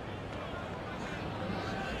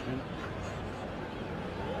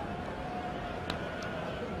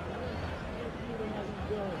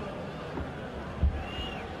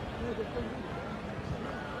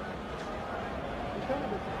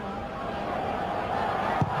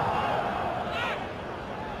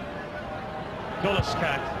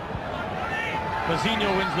 Deliscat.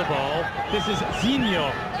 Zinho wins the ball. This is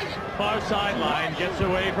Zinho. Far sideline, gets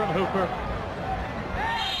away from Hooper.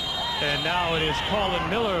 And now it is Colin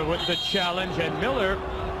Miller with the challenge, and Miller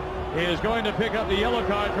is going to pick up the yellow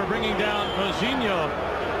card for bringing down Zinho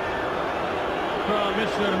from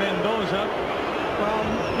Mr. Mendoza. Well,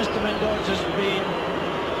 Mr. Mendoza's been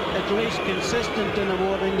at least consistent in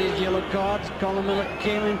awarding these yellow cards. Colin Miller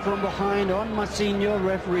came in from behind on Zinho,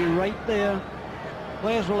 referee right there.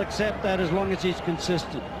 Players will accept that as long as he's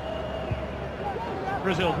consistent.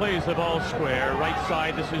 Brazil plays the ball square, right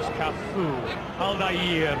side. This is Cafu,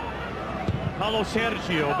 Aldair, Paulo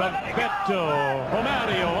Sergio, Bebeto,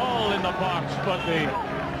 Romario, all in the box, but the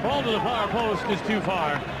ball to the far post is too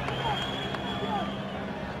far.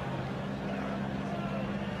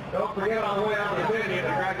 Don't forget on the way out of the venue.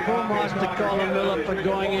 Almost to Colin Miller for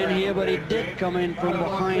going in here, but he did come in from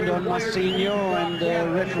behind on Zinho, and the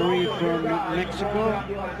referee from Mexico,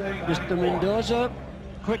 Mr. Mendoza,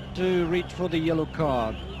 quick to reach for the yellow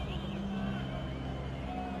card.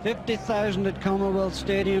 50,000 at Commonwealth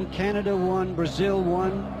Stadium. Canada won, Brazil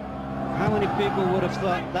won. How many people would have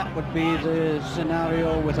thought that would be the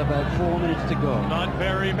scenario with about 4 minutes to go? Not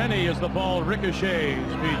very many as the ball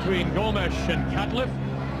ricochets between Gomes and Catliffe.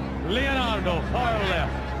 Leonardo far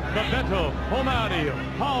left. Bebeto, Romario,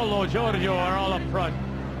 Paulo, Jorginho are all up front.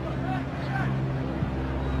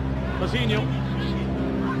 Zinho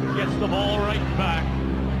gets the ball right back.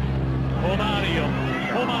 Romario.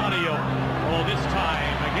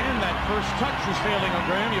 first touch was failing on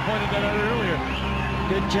Graham. You pointed that out earlier.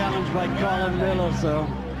 Good challenge by Colin Miller, though.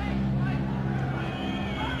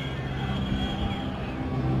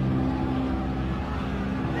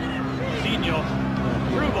 Zinho,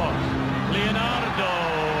 through ball. Leonardo,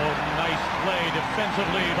 nice play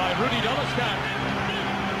defensively by Rudy Doloscat.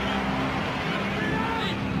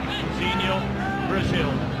 Zinho,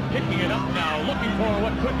 Brazil, picking it up now, looking for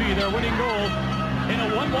what could be their winning goal in a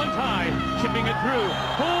 1-1 tie, chipping it through.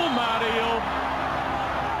 Romario.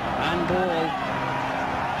 And ball.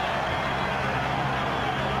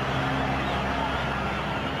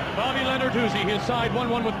 Bobby Leonarduzzi, his side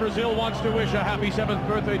 1-1 with Brazil, wants to wish a happy 7th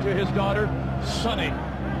birthday to his daughter, Sonny.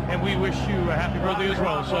 And we wish you a happy birthday as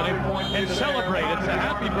well, Sonny. And celebrate. It's a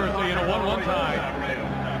happy birthday in a 1-1 tie.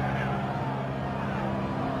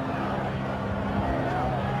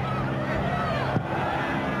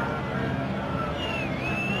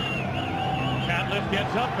 Catlett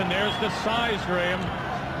gets up, and there's the size, Graham,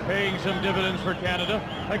 paying some dividends for Canada.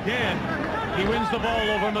 Again, he wins the ball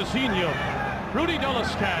over Zinho. Rudy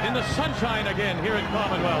Doloscat in the sunshine again here at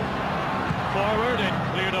Commonwealth. Forward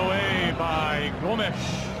and cleared away by Gomes.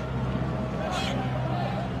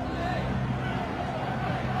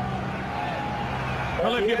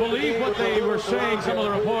 Well, if you believe what they were saying, some of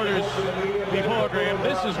the reporters before, Graham,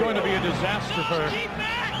 this is going to be a disaster for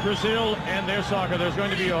Brazil and their soccer. There's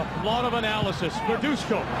going to be a lot of analysis.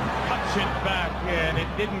 Verduzco cuts it back, and it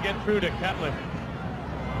didn't get through to Catlett.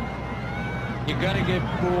 You got to give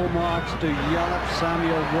full marks to Yallop,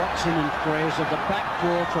 Samuel, Watson and Fraser. The back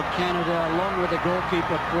four for Canada, along with the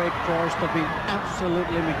goalkeeper Craig Forrest, have been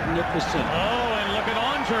absolutely magnificent. Oh, and look at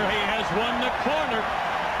Onger. He has won the corner.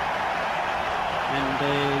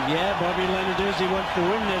 And yeah, Bobby Leonarduzzi wants to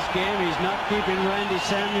win this game. He's not keeping Randy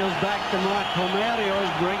Samuels back to mark. Romario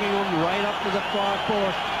is bringing him right up to the far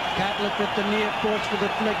post. Catlett at the near post for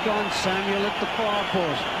the flick on. Samuel at the far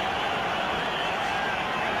post.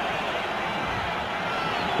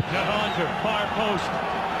 Jahanja, far post.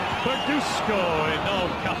 Verduzco, and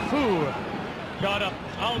no, Cafu got up.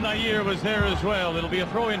 Aldair was there as well. It'll be a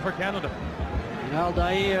throw-in for Canada.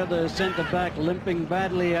 Aldair, the centre-back, limping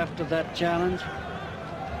badly after that challenge.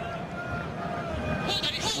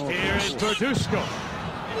 Here is Verduzco.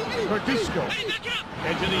 Verduzco,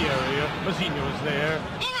 edge of the area. Zinho is there,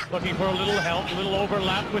 looking for a little help, a little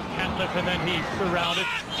overlap with Catlett, and then he's surrounded.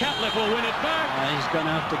 Catlett will win it back. He's going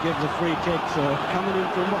to have to give the free kick, so coming in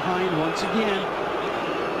from behind once again.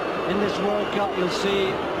 In this World Cup, you'll see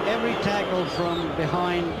every tackle from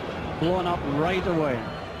behind blown up right away.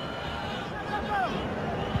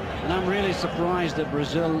 And I'm really surprised that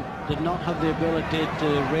Brazil did not have the ability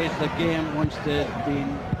to raise the game once they'd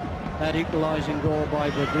been that equalizing goal by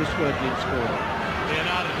Verduzco had been scored.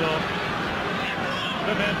 Leonardo,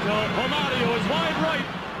 Bebeto, Romario is wide right.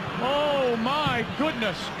 Oh my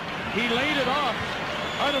goodness, he laid it off.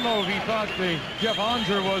 I don't know if he thought Jeff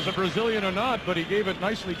Onger was a Brazilian or not, but he gave it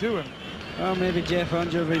nicely to him. Well, maybe Jeff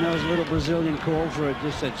Onger, if he knows a little Brazilian call for it,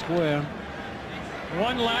 just said square.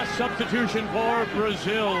 One last substitution for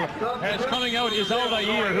Brazil. As coming out is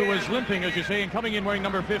Aldair, who was limping, as you say, and coming in wearing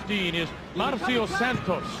number 15 is Marcio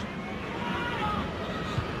Santos.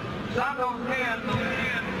 Santos 10.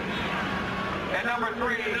 And number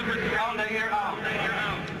 3, Aldair out.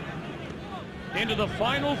 Into the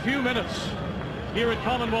final few minutes here at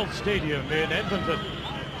Commonwealth Stadium in Edmonton.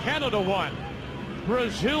 Canada won.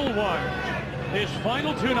 Brazil won. This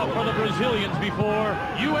final tune-up for the Brazilians before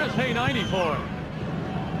USA 94.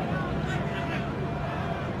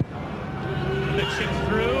 Flicks it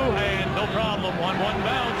through, and no problem. 1-1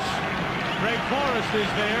 bounce. Craig Forrest is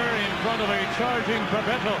there in front of a charging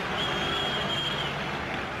Bebeto.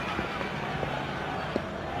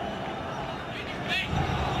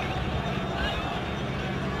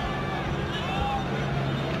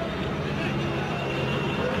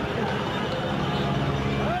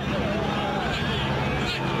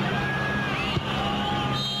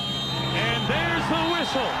 And there's the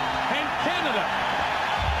whistle, and Canada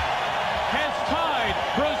has tied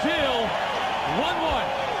Brazil 1-1.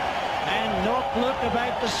 And no look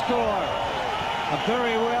about the score. A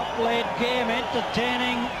very well played game,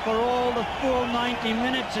 entertaining for all the full 90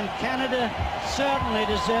 minutes, and Canada certainly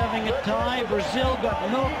deserving a tie. Brazil got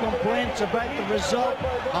no complaints about the result.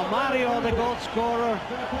 Romario, the goal scorer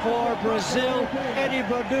for Brazil. Eddie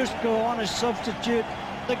Verduzco on a substitute,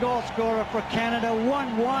 the goal scorer for Canada.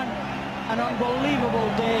 1-1. An unbelievable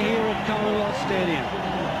day here at Commonwealth Stadium.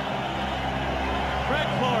 Craig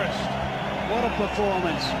Forrest. What a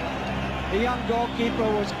performance. The young goalkeeper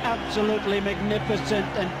was absolutely magnificent,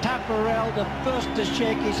 and Taffarel the first to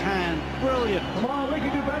shake his hand. Brilliant. Come on, we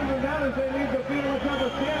can do better than that as they leave the field with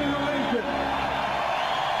a standing ovation.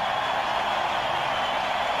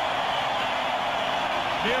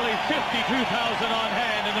 Nearly 52,000 on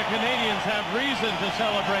hand, and the Canadians have reason to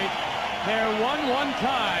celebrate their 1-1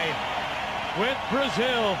 tie with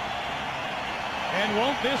Brazil. And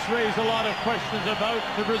won't this raise a lot of questions about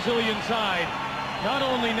the Brazilian side? Not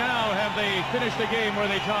only now have they finished a game where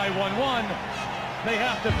they tie 1-1, they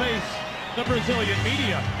have to face the Brazilian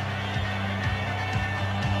media.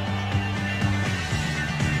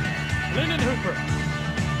 Lyndon Hooper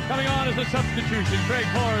coming on as a substitution. Greg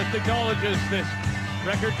Forrest acknowledges this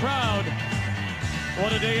record crowd.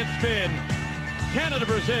 What a day it's been.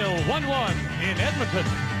 Canada-Brazil 1-1 in Edmonton.